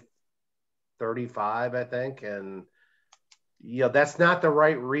 2035, I think. And, you know, that's not the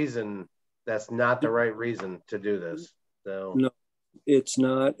right reason. That's not the right reason to do this. So no, it's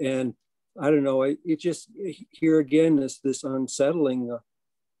not. And I don't know, it just, here again, this unsettling,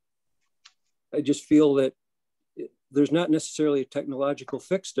 I just feel that there's not necessarily a technological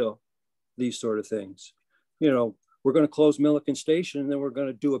fix to these sort of things. You know, we're going to close Milliken Station, and then we're going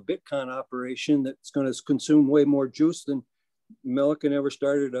to do a Bitcoin operation that's going to consume way more juice than Milliken ever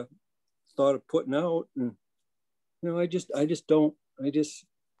thought of putting out. And, you know,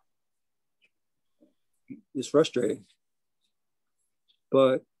 it's frustrating.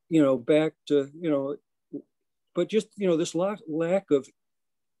 But, you know, back to, you know, but just, you know, this lack of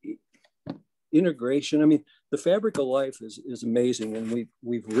integration. I mean, the fabric of life is amazing, and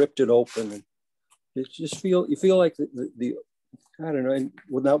we've ripped it open, and you feel like the I don't know, and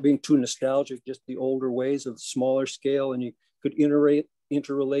without being too nostalgic, just the older ways of smaller scale, and you could interrelate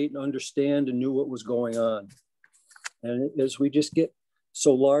and understand and knew what was going on. And as we just get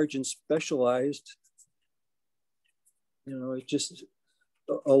so large and specialized, you know, it just,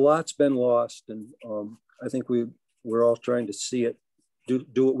 a lot's been lost. And I think we're all trying to see it,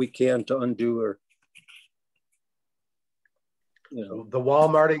 do what we can to undo, or, you know. The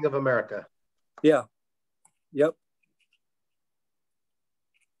Walmarting of America. Yeah. Yep.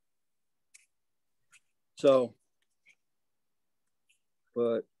 So,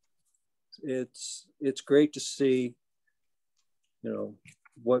 but it's great to see, you know,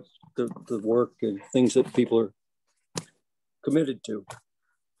 what the work and things that people are committed to.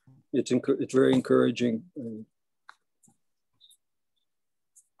 It's very encouraging.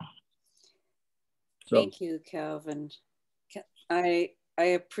 So. Thank you, Calvin. I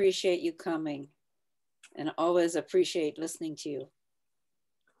appreciate you coming, and always appreciate listening to you.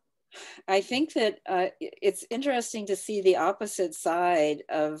 I think that it's interesting to see the opposite side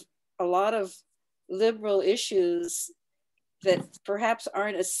of a lot of liberal issues that perhaps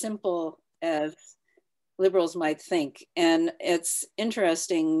aren't as simple as liberals might think. And it's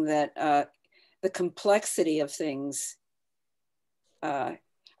interesting that the complexity of things,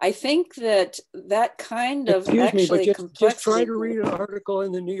 I think that kind of just try to read an article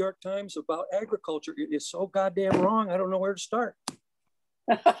in the New York Times about agriculture. It is so goddamn wrong. I don't know where to start.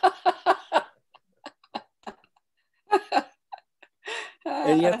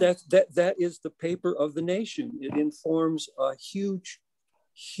 And yet that is the paper of the nation. It informs a huge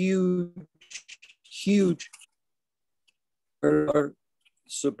our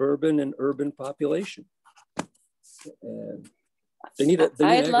suburban and urban population. And they need an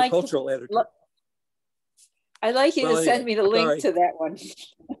agricultural editor. I'd like you to send me the link to that one.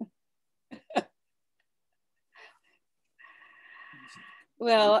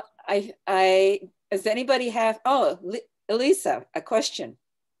 Well, does anybody have, Elisa, a question?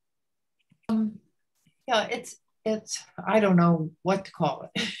 Yeah, it's I don't know what to call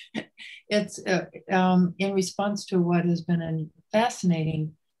it. It's in response to what has been a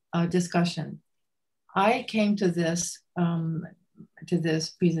fascinating discussion. I came to this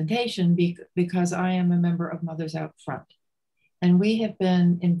presentation because I am a member of Mothers Out Front. And we have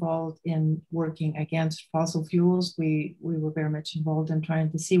been involved in working against fossil fuels. We were very much involved in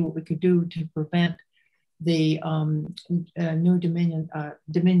trying to see what we could do to prevent the new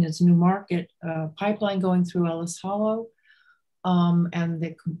Dominion's New Market pipeline going through Ellis Hollow, and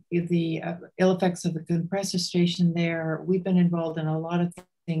the ill effects of the compressor station there. We've been involved in a lot of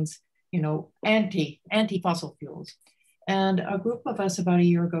things, you know, anti-fossil fuels. And a group of us about a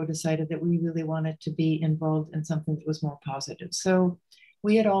year ago decided that we really wanted to be involved in something that was more positive. So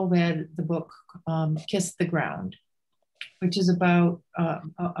we had all read the book, Kiss the Ground, which is about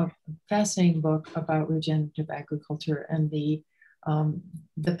a fascinating book about regenerative agriculture and the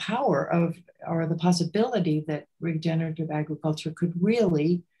power of, or the possibility that regenerative agriculture could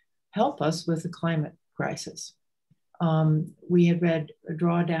really help us with the climate crisis. We had read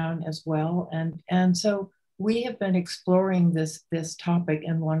Drawdown as well. And so we have been exploring this topic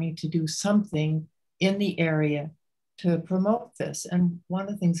and wanting to do something in the area to promote this. And one of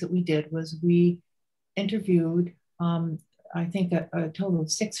the things that we did was we interviewed, I think, a total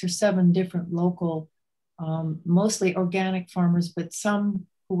of 6 or 7 different local, mostly organic farmers, but some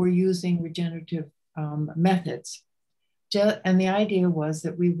who were using regenerative methods. And the idea was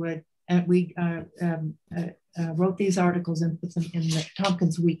that we would, and we wrote these articles and put them in the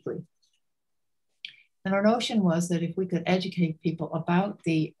Tompkins Weekly. And our notion was that if we could educate people about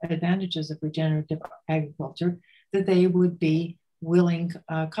the advantages of regenerative agriculture, that they would be willing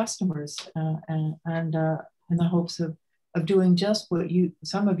customers, and in the hopes of doing just what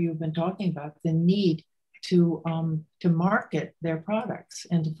some of you have been talking about, the need to market their products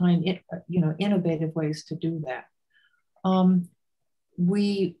and to find innovative ways to do that.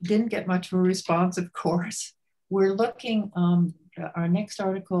 We didn't get much of a response, of course. We're looking, our next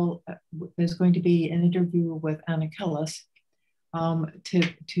article is going to be an interview with Anna Kellis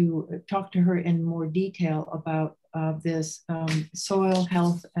to talk to her in more detail about this Soil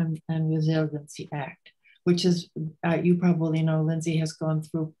Health and Resiliency Act, which is, you probably know, Lindsay, has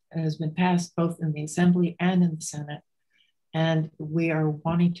been passed both in the Assembly and in the Senate. And we are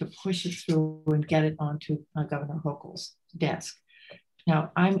wanting to push it through and get it onto Governor Hochul's desk.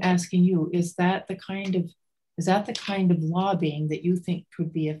 Now, I'm asking you, is that the kind of lobbying that you think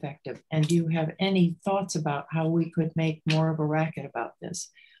could be effective? And do you have any thoughts about how we could make more of a racket about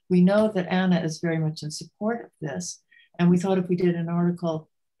this? We know that Anna is very much in support of this. And we thought if we did an article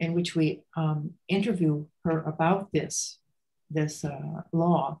in which we interview her about this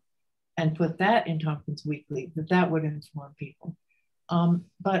law and put that in Tompkins Weekly, that would inform people.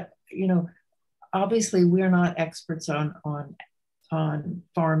 But, obviously we're not experts on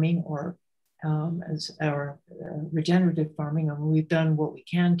farming or as our regenerative farming. I mean, we've done what we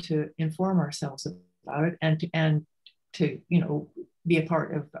can to inform ourselves about it and to be a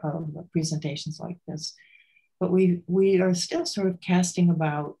part of presentations like this. But we are still sort of casting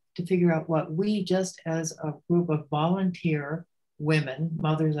about to figure out what we, just as a group of volunteer women,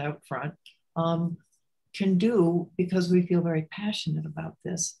 mothers out front, can do, because we feel very passionate about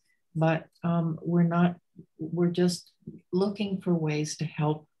this. But we're just looking for ways to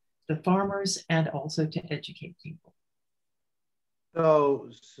help the farmers and also to educate people. So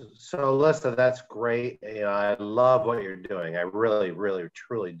Alyssa, that's great. I love what you're doing. I really, really,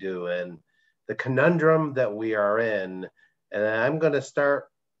 truly do. And the conundrum that we are in, and I'm going to start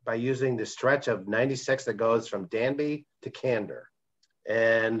by using the stretch of 96 that goes from Danby to Candor.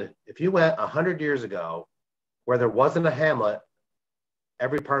 And if you went 100 years ago, where there wasn't a hamlet,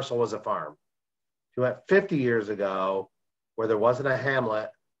 every parcel was a farm. If you went 50 years ago, where there wasn't a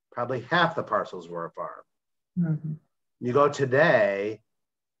hamlet, probably half the parcels were a farm. Mm-hmm. You go today,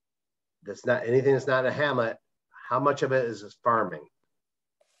 that's not anything that's not in a hamlet, how much of it is farming?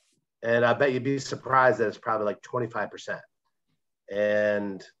 And I bet you'd be surprised that it's probably like 25%.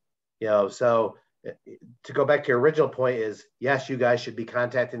 And, so to go back to your original point is, yes, you guys should be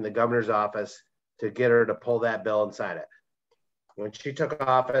contacting the governor's office to get her to pull that bill and sign it. When she took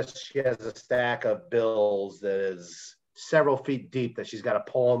office, she has a stack of bills that is several feet deep that she's got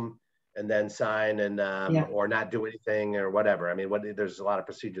to pull them and then sign and or not do anything or whatever. I mean, there's a lot of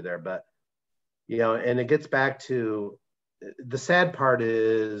procedure there, but and it gets back to the sad part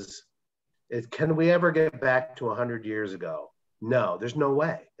is can we ever get back to 100 years ago? No, there's no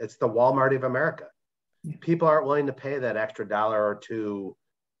way. It's the Walmart of America. Yeah. People aren't willing to pay that extra $1 or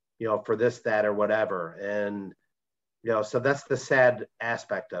 $2, for this, that, or whatever. And so that's the sad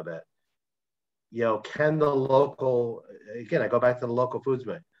aspect of it. Can the local, again, I go back to the local foods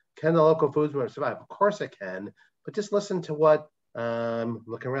movement. Can the local foods movement survive? Of course it can, but just listen to what,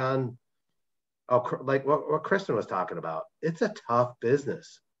 looking around, like what Kristen was talking about. It's a tough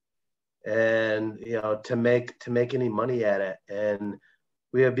business. And, to make any money at it. And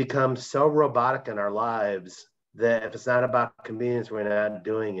we have become so robotic in our lives that if it's not about convenience, we're not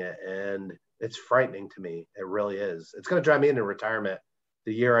doing it. And it's frightening to me. It really is. It's going to drive me into retirement.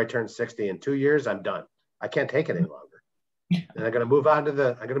 The year I turn 60, in 2 years, I'm done. I can't take it any longer. And I'm going to move out in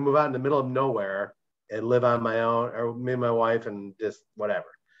the middle of nowhere and live on my own, or me and my wife, and just whatever.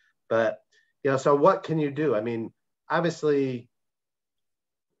 But, so what can you do? I mean, obviously,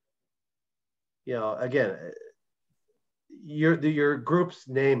 again, your group's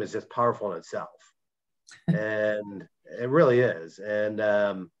name is just powerful in itself. And it really is. And,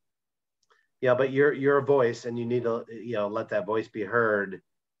 but you're a voice, and you need to, let that voice be heard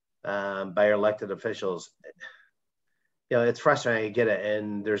by your elected officials. It's frustrating. I get it.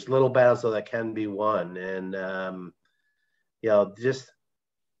 And there's little battles though that can be won. And, just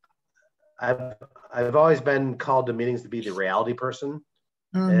I've always been called to meetings to be the reality person.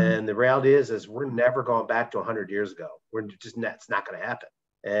 And the reality is we're never going back to 100 years ago. It's not going to happen.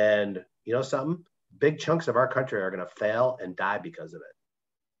 And you know something, big chunks of our country are going to fail and die because of it.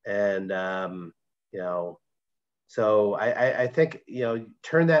 And so I think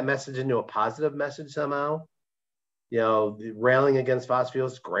turn that message into a positive message somehow. Railing against fossil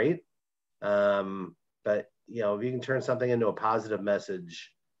fuels is great, but if you can turn something into a positive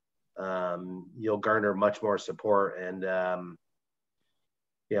message, you'll garner much more support. And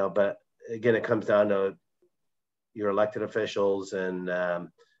but again, it comes down to your elected officials. And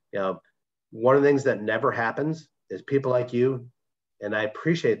one of the things that never happens is people like you, and I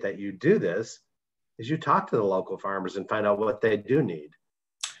appreciate that you do this, is you talk to the local farmers and find out what they do need.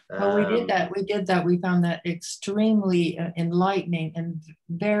 Well, we did that. We found that extremely enlightening and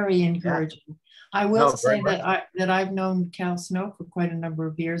very encouraging. Yeah. I will say that I've known Cal Snow for quite a number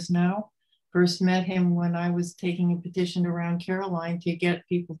of years now. First met him when I was taking a petition around Caroline to get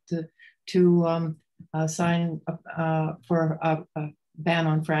people to sign for a ban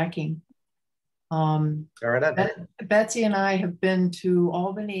on fracking. Betsy and I have been to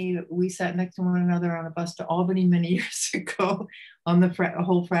Albany. We sat next to one another on a bus to Albany many years ago on the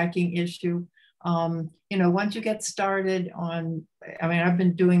whole fracking issue. Once you get started on, I've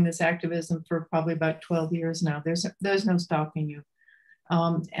been doing this activism for probably about 12 years now. There's no stopping you.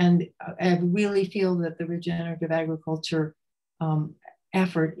 And I really feel that the regenerative agriculture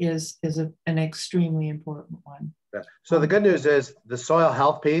effort is an extremely important one. Yeah. So the good news is the soil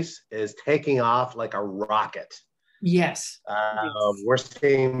health piece is taking off like a rocket. Yes. We're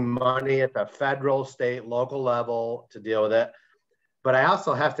seeing money at the federal, state, local level to deal with it. But I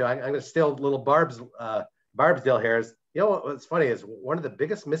also have to, I'm going to steal little Barb's deal here is, what's funny is one of the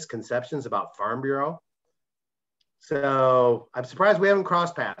biggest misconceptions about Farm Bureau. So I'm surprised we haven't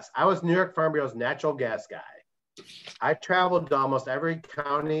crossed paths. I was New York Farm Bureau's natural gas guy. I traveled to almost every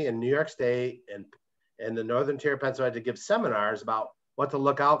county in New York State and in the northern tier of Pennsylvania to give seminars about what to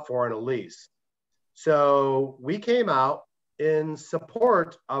look out for in a lease. So we came out in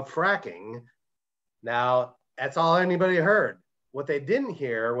support of fracking. Now, that's all anybody heard. What they didn't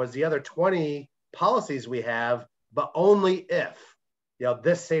hear was the other 20 policies we have, but only if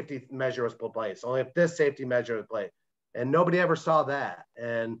this safety measure was put in place, only if this safety measure was played. And nobody ever saw that.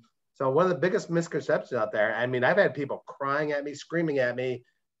 And so one of the biggest misconceptions out there, I've had people crying at me, screaming at me,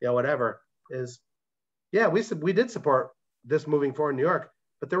 whatever, is, yeah, we did support this moving forward in New York,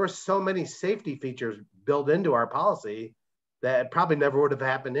 but there were so many safety features built into our policy that it probably never would have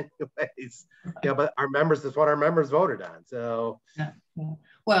happened anyways. But that's what our members voted on. So yeah.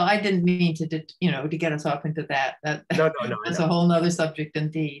 Well, I didn't mean to get us off into that. No. That's a whole nother subject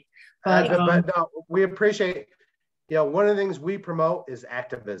indeed. But no, we appreciate, one of the things we promote is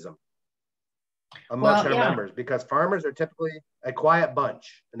activism amongst our members, because farmers are typically a quiet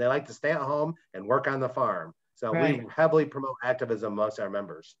bunch and they like to stay at home and work on the farm. So we heavily promote activism amongst our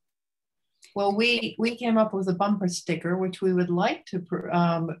members. Well, we came up with a bumper sticker, which we would like to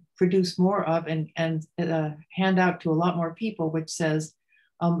produce more of and hand out to a lot more people, which says,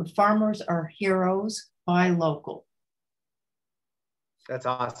 farmers are heroes, buy local. That's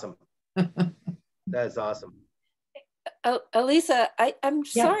awesome. That's awesome. Elisa, I'm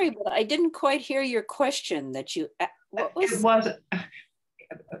sorry, but I didn't quite hear your question that you, what was? It was,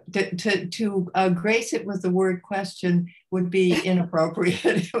 to grace it with the word question would be inappropriate.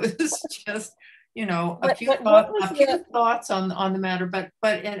 It was just, a few thoughts on the matter. But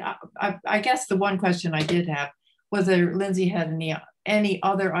I guess the one question I did have, whether Lindsay had any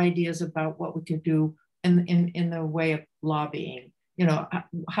other ideas about what we could do in the way of lobbying,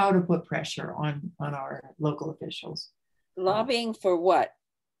 how to put pressure on our local officials. Lobbying for what?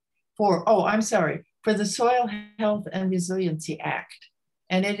 For the Soil Health and Resiliency Act.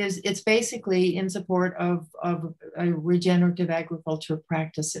 And it's basically in support of regenerative agriculture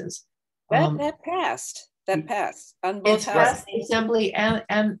practices. That passed on both houses. Passed the Assembly and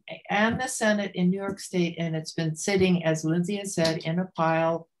the Senate in New York State, and it's been sitting, as Lindsay has said, in a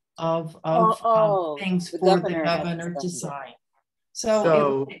pile of things for the governor to sign.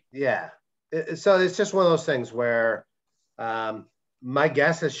 So it's just one of those things where my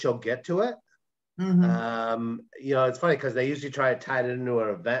guess is she'll get to it. Mm-hmm. It's funny because they usually try to tie it into an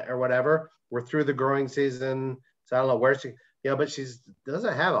event or whatever. We're through the growing season, so I don't know where she, but she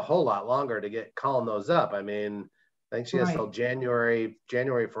doesn't have a whole lot longer to get calling those up. I think she has till January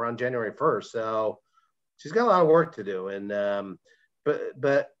 1st, so she's got a lot of work to do. And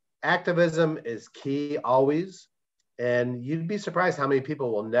but activism is key always, and you'd be surprised how many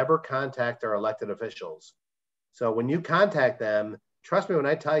people will never contact their elected officials So when you contact them, trust me when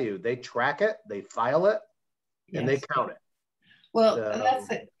I tell you, they track it, they file it, and they count it. Well,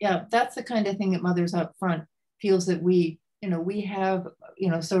 that's the kind of thing that Mothers Out Front feels that we have,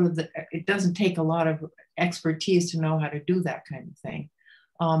 sort of it doesn't take a lot of expertise to know how to do that kind of thing.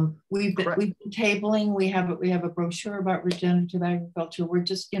 We've been tabling. We have a brochure about regenerative agriculture. We're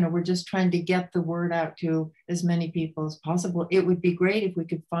just trying to get the word out to as many people as possible. It would be great if we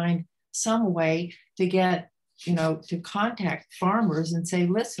could find some way to get, to contact farmers and say,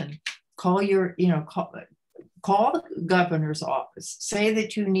 listen, call the governor's office, say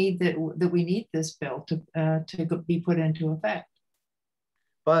that you need that we need this bill to be put into effect.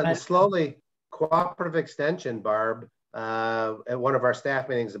 But slowly, Cooperative Extension, Barb, at one of our staff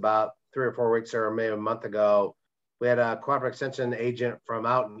meetings about 3 or 4 weeks or maybe a month ago, we had a Cooperative Extension agent from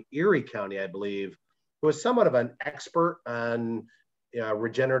out in Erie County, I believe, who was somewhat of an expert on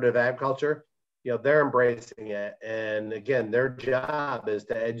regenerative agriculture. They're embracing it. And again, their job is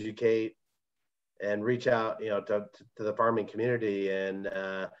to educate and reach out, to the farming community. And,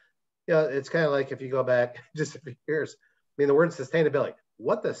 it's kind of like if you go back just a few years, I mean, the word sustainability,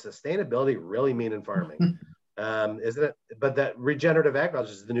 what does sustainability really mean in farming? Isn't it? But that regenerative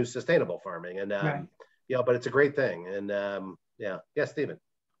agriculture is the new sustainable farming. And, right. But it's a great thing. And Stephen.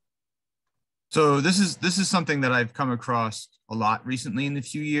 So this is something that I've come across a lot recently in the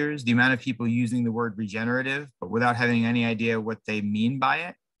few years, the amount of people using the word regenerative, but without having any idea what they mean by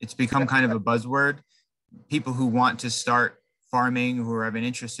it. It's become kind of a buzzword. People who want to start farming, who have an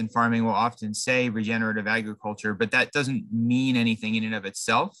interest in farming, will often say regenerative agriculture, but that doesn't mean anything in and of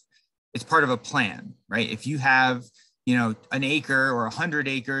itself. It's part of a plan, right? If you have, an acre or 100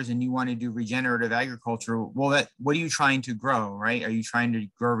 acres and you want to do regenerative agriculture, well, what are you trying to grow, right? Are you trying to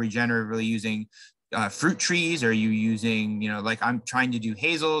grow regeneratively using fruit trees? Are you using, like I'm trying to do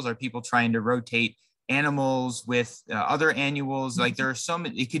hazels? Are people trying to rotate animals with other annuals? Like there are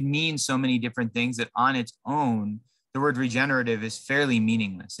it could mean so many different things that on its own, the word regenerative is fairly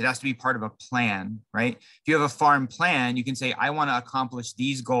meaningless. It has to be part of a plan, right? If you have a farm plan, you can say, I want to accomplish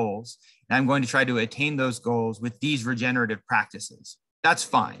these goals, and I'm going to try to attain those goals with these regenerative practices. That's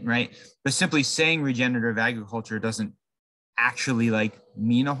fine, right? But simply saying regenerative agriculture doesn't actually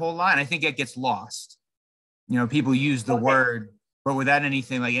mean a whole lot. And I think it gets lost. People use the word, but without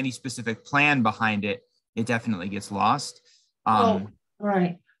anything like any specific plan behind it, it definitely gets lost.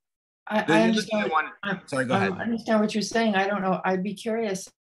 Right. I understand. Sorry, go ahead. I understand what you're saying. I don't know. I'd be curious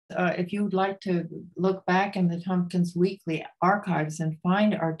if you'd like to look back in the Tompkins Weekly archives and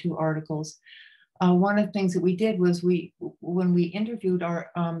find our 2 articles. One of the things that we did was when we interviewed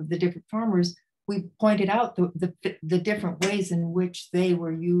the different farmers, we pointed out the different ways in which they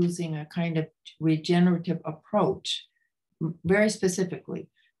were using a kind of regenerative approach, very specifically.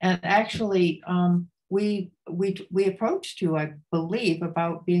 And actually, we approached you, I believe,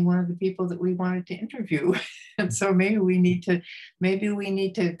 about being one of the people that we wanted to interview. And so maybe we need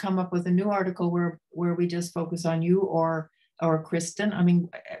to come up with a new article where we just focus on you or Kristen. I mean,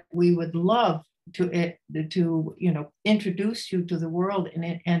 we would love to introduce you to the world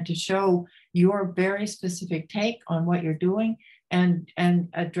and to show your very specific take on what you're doing and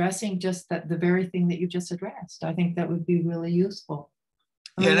addressing just the very thing that you just addressed. I think that would be really useful.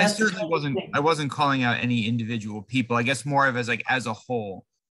 And I certainly wasn't calling out any individual people. I guess more of as a whole.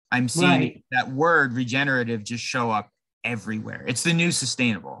 I'm seeing that word regenerative just show up everywhere. It's the new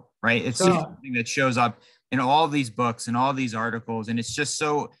sustainable, right? It's something that shows up in all these books and all these articles. And it's just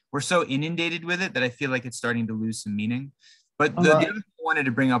we're so inundated with it that I feel like it's starting to lose some meaning. But the other thing I wanted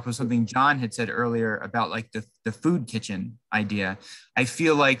to bring up was something John had said earlier about the food kitchen idea. I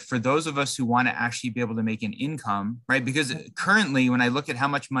feel like for those of us who want to actually be able to make an income, right? Because currently when I look at how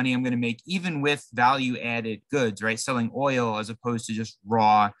much money I'm going to make, even with value added goods, right? Selling oil as opposed to just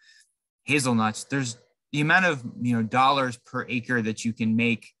raw hazelnuts, there's the amount of, dollars per acre that you can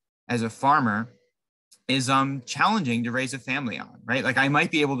make as a farmer is challenging to raise a family on, right? Like I might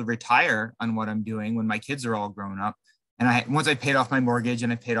be able to retire on what I'm doing when my kids are all grown up. And once I paid off my mortgage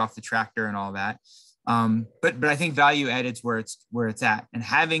and I paid off the tractor and all that. But I think value added is where it's at. And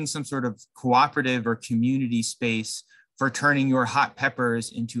having some sort of cooperative or community space for turning your hot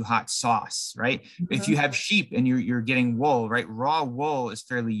peppers into hot sauce, right? Mm-hmm. If you have sheep and you're getting wool, right? Raw wool is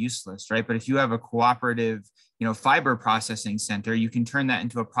fairly useless, right? But if you have a cooperative, fiber processing center, you can turn that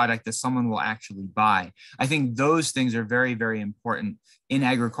into a product that someone will actually buy. I think those things are very, very important in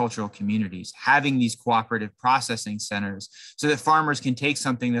agricultural communities, having these cooperative processing centers so that farmers can take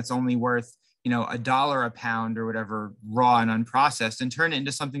something that's only worth, $1 a pound or whatever, raw and unprocessed, and turn it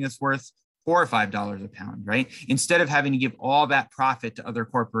into something that's worth $4 or $5 a pound, right? Instead of having to give all that profit to other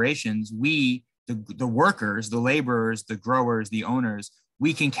corporations, we the workers, the laborers, the growers, the owners,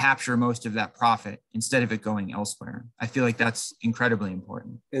 we can capture most of that profit instead of it going elsewhere. I feel like that's incredibly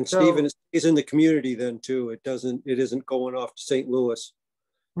important. And Stephen, it stays in the community then too. It isn't going off to St. Louis.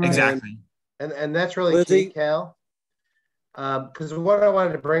 Exactly. And that's really Lindsay? key, Cal. Because what I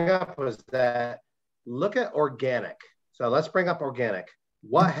wanted to bring up was that look at organic. So let's bring up organic.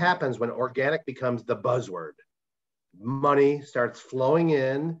 What happens when organic becomes the buzzword? Money starts flowing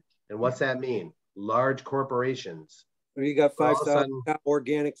in. And what's that mean? Large corporations. You got 5,000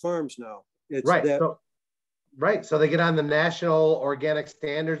 organic farms now. It's right. That... So they get on the National Organic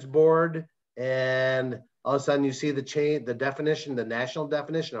Standards Board, and all of a sudden you see the definition, the national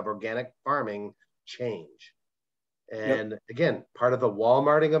definition of organic farming change. And again, part of the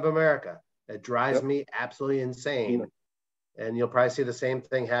Walmarting of America. It drives me absolutely insane. And you'll probably see the same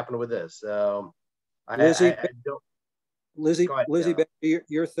thing happen with this. So Lizzie, Lizzie, back to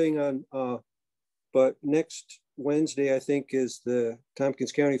your thing on, but next Wednesday, I think, is the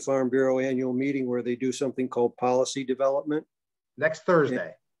Tompkins County Farm Bureau annual meeting where they do something called policy development. Next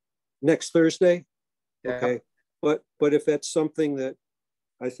Thursday. Next Thursday? Yeah. Okay. But if that's something that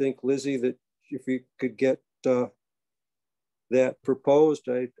I think, Lizzie, that if you could get that proposed,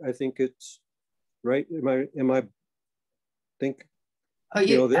 I think it's right. Am I think? Are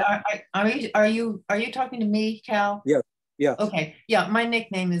you talking to me, Cal? Yeah. Yeah. Okay. Yeah. My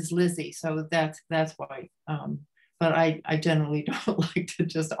nickname is Lizzie, so that's why. But I generally don't like to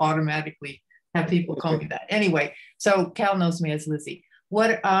just automatically have people call me that. Anyway, so Cal knows me as Lizzie.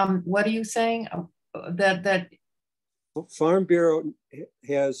 What are you saying? That Farm Bureau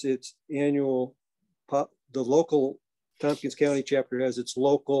has its annual, the local Tompkins County chapter has its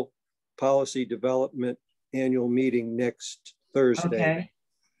local policy development annual meeting next Thursday,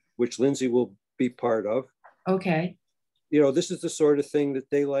 which Lindsay will be part of. Okay. This is the sort of thing that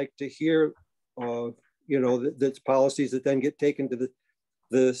they like to hear of, that's policies that then get taken to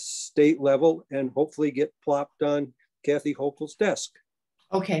the state level and hopefully get plopped on Kathy Hochul's desk.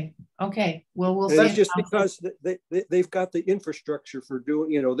 Okay. Well, we'll see. That's just because they've got the infrastructure for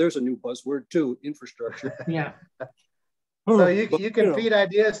doing, there's a new buzzword too, infrastructure. Yeah. So you can feed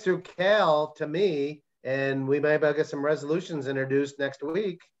ideas through Cal to me, and we might be able to get some resolutions introduced next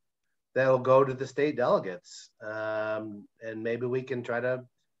week that'll go to the state delegates. And maybe we can try to,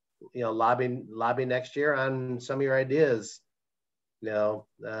 lobby next year on some of your ideas. But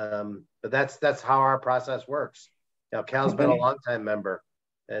that's how our process works. Cal's been a longtime member,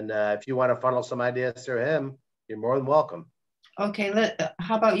 and if you want to funnel some ideas through him, you're more than welcome. Okay.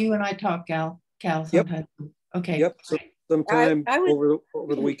 How about you and I talk, Cal? Sometime. Yep. Okay. Yep. So sometime over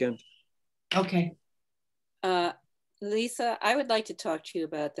the weekend. Okay. Lisa, I would like to talk to you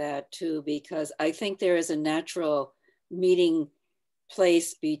about that too, because I think there is a natural meeting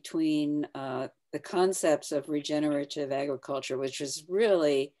place between the concepts of regenerative agriculture, which is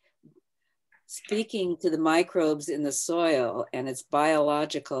really speaking to the microbes in the soil, and it's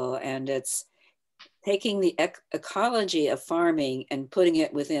biological, and it's taking the ecology of farming and putting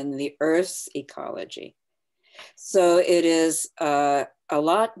it within the Earth's ecology. So it is a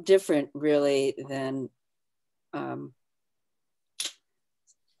lot different really than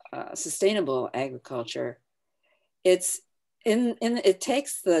sustainable agriculture. It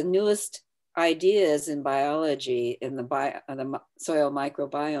takes the newest ideas in biology in the soil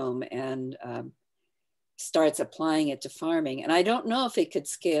microbiome and starts applying it to farming. And I don't know if it could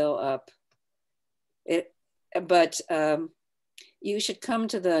scale up. But you should come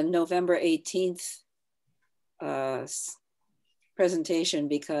to the November 18th presentation,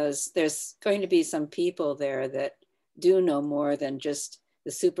 because there's going to be some people there that do know more than just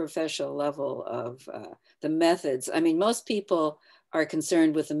the superficial level of the methods. I mean, most people are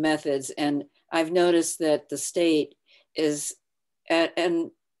concerned with the methods, and I've noticed that the state is, and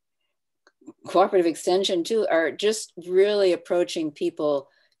Cooperative Extension too, are just really approaching people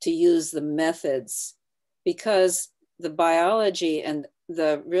to use the methods, because the biology and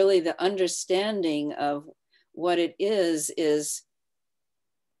the understanding of what it is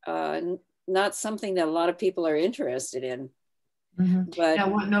not something that a lot of people are interested in. Mm-hmm. But now,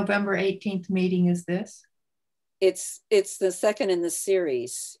 what November 18th meeting is this? It's the second in the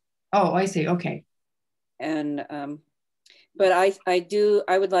series. Oh, I see. Okay. And but I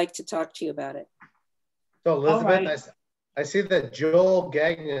would like to talk to you about it. So Elizabeth, I see that Joel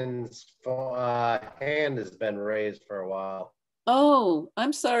Gagnon's hand has been raised for a while. Oh,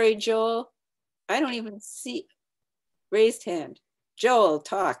 I'm sorry, Joel. I don't even see raised hand. Joel,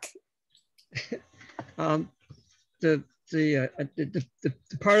 talk. The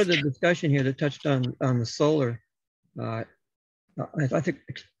part of the discussion here that touched on the solar, I think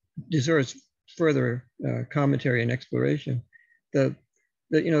deserves further commentary and exploration. You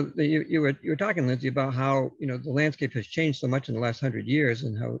were talking, Lindsay, about how the landscape has changed so much in the last 100 years,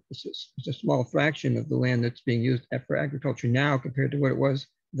 and how it's a small fraction of the land that's being used for agriculture now compared to what it was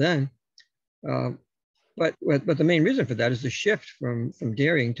then. But the main reason for that is the shift from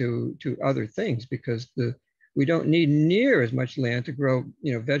dairying to other things, because we don't need near as much land to grow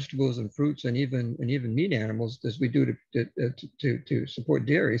vegetables and fruits and even meat animals as we do to support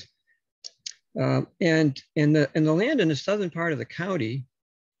dairies. And the land in the southern part of the county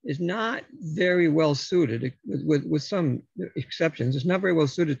is not very well suited, with some exceptions. It's not very well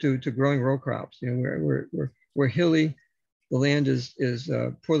suited to growing row crops. We're hilly. The land is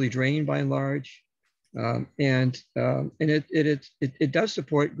poorly drained by and large, and it does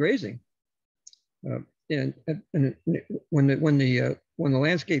support grazing. And when the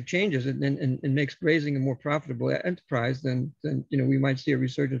landscape changes and makes grazing a more profitable enterprise, then we might see a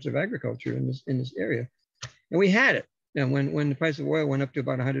resurgence of agriculture in this area. And we had it. And when the price of oil went up to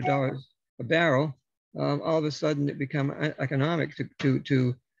about $100 a barrel, all of a sudden it became economic to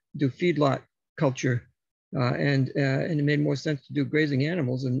do feedlot culture, and it made more sense to do grazing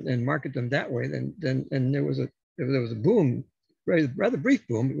animals and market them that way. And there was a boom, rather brief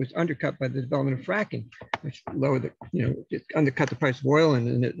boom. It was undercut by the development of fracking, which lowered it undercut the price of oil,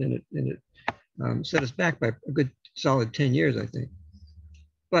 and it set us back by a good solid 10 years, I think.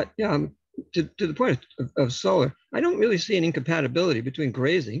 But to the point of solar, I don't really see an incompatibility between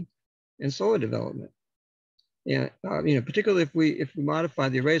grazing and solar development. Yeah, particularly if we modify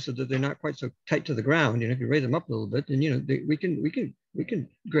the arrays so that they're not quite so tight to the ground. If you raise them up a little bit, then we can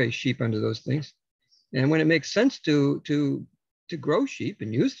graze sheep under those things. And when it makes sense to grow sheep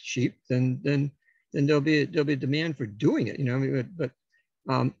and use sheep, then there'll be a demand for doing it.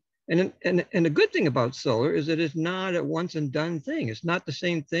 And the good thing about solar is that it's not a once and done thing. It's not the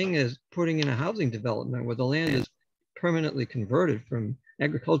same thing as putting in a housing development where the land is permanently converted from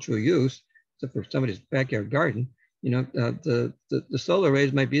agricultural use, except for somebody's backyard garden. The solar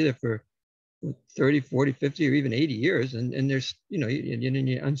arrays might be there for 30, 40, 50, or even 80 years. And there's,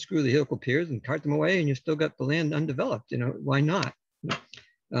 you unscrew the helical piers and cart them away, and you still got the land undeveloped. Why not?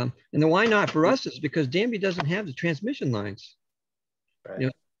 And the why not for us is because Danby doesn't have the transmission lines. Right.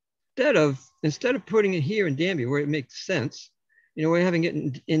 Instead of putting it here in Danby where it makes sense, we're having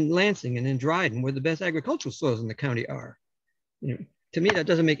it in Lansing and in Dryden, where the best agricultural soils in the county are. To me, that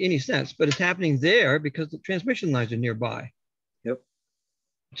doesn't make any sense, but it's happening there because the transmission lines are nearby. Yep.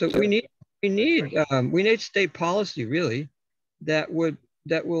 So we need state policy, really, that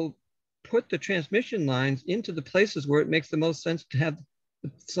will put the transmission lines into the places where it makes the most sense to have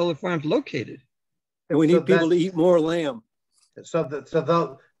the solar farms located. And we need people to eat more lamb. So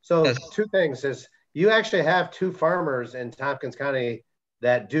yes. Two things is you actually have two farmers in Tompkins County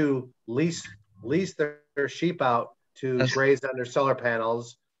that do lease their sheep out to graze under solar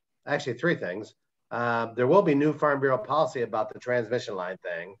panels. Actually, three things. There will be new Farm Bureau policy about the transmission line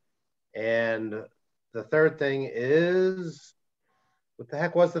thing. And the third thing is, what the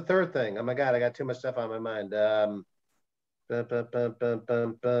heck was the third thing? Oh my God, I got too much stuff on my mind. And I don't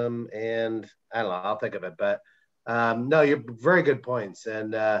know, I'll think of it, but no, you're very good points.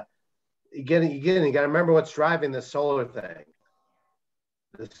 And again, you got to remember what's driving the solar thing.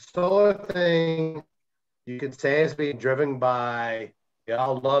 The solar thing, you could say, is being driven by, we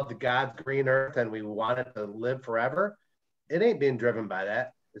all love the God's green earth and we want it to live forever. It ain't being driven by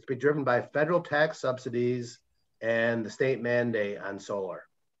that. It's being driven by federal tax subsidies and the state mandate on solar,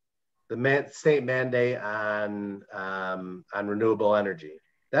 the state mandate on renewable energy.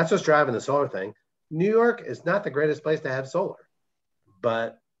 That's what's driving the solar thing. New York is not the greatest place to have solar,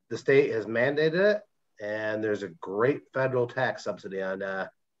 but the state has mandated it, and there's a great federal tax subsidy on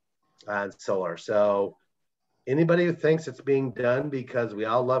solar. So anybody who thinks it's being done because we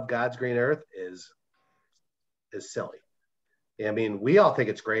all love God's green earth is silly. I mean, we all think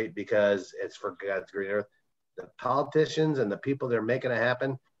it's great because it's for God's green earth. The politicians and the people that are making it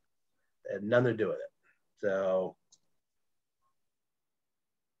happen had nothing to do with it. So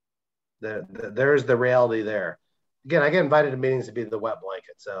there's the reality there. Again, I get invited to meetings to be the wet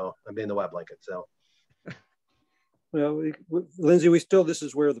blanket, so I'm being the wet blanket. So, well, Lindsay, this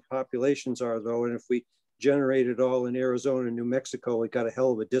is where the populations are, though, and if we generate it all in Arizona and New Mexico, we got a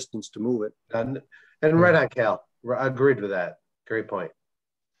hell of a distance to move it. And right on, Cal. I agreed with that. Great point.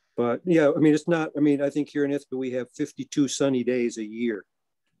 But yeah, I mean, it's not. I mean, I think here in Ithaca we have 52 sunny days a year.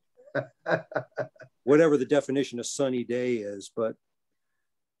 Whatever the definition of sunny day is, but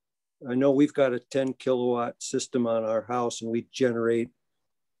I know we've got a 10 kilowatt system on our house and we generate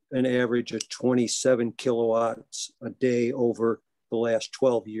an average of 27 kilowatts a day over the last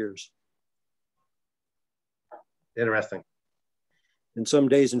 12 years. Interesting. And some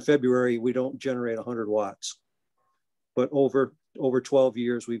days in February, we don't generate 100 watts. But over 12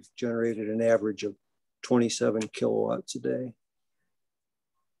 years, we've generated an average of 27 kilowatts a day.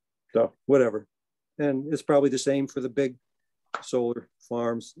 So whatever. And it's probably the same for the big solar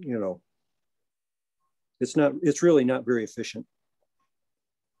farms, you know. It's really not very efficient.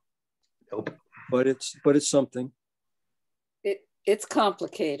 Nope. But it's something. It's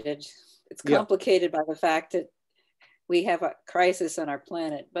complicated. It's complicated by the fact that we have a crisis on our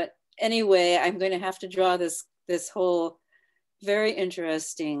planet. But anyway, I'm going to have to draw this whole very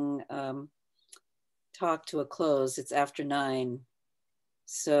interesting talk to a close. It's after 9.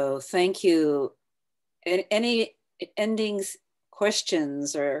 So thank you. Any endings,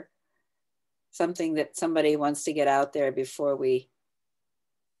 questions, or something that somebody wants to get out there before we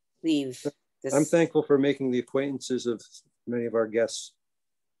leave? I'm thankful for making the acquaintances of many of our guests.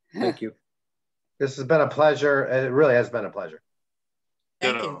 Thank you. This has been a pleasure. It really has been a pleasure.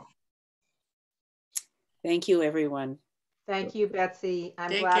 Thank you. Thank you, everyone. Thank you, Betsy. I'm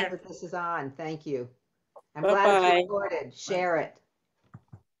Take glad care. that this is on. Thank you. I'm Bye-bye. glad it's recorded. Share it.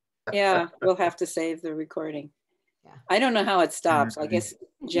 Yeah, we'll have to save the recording. Yeah. I don't know how it stops. I guess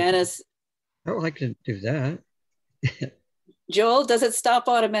Janice. I would like to do that. Joel, does it stop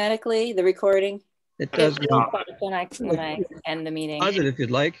automatically, the recording? It does. When I end the meeting. Pause it if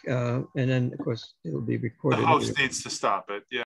you'd like, and then of course it will be recorded. The host needs to stop it. Yeah.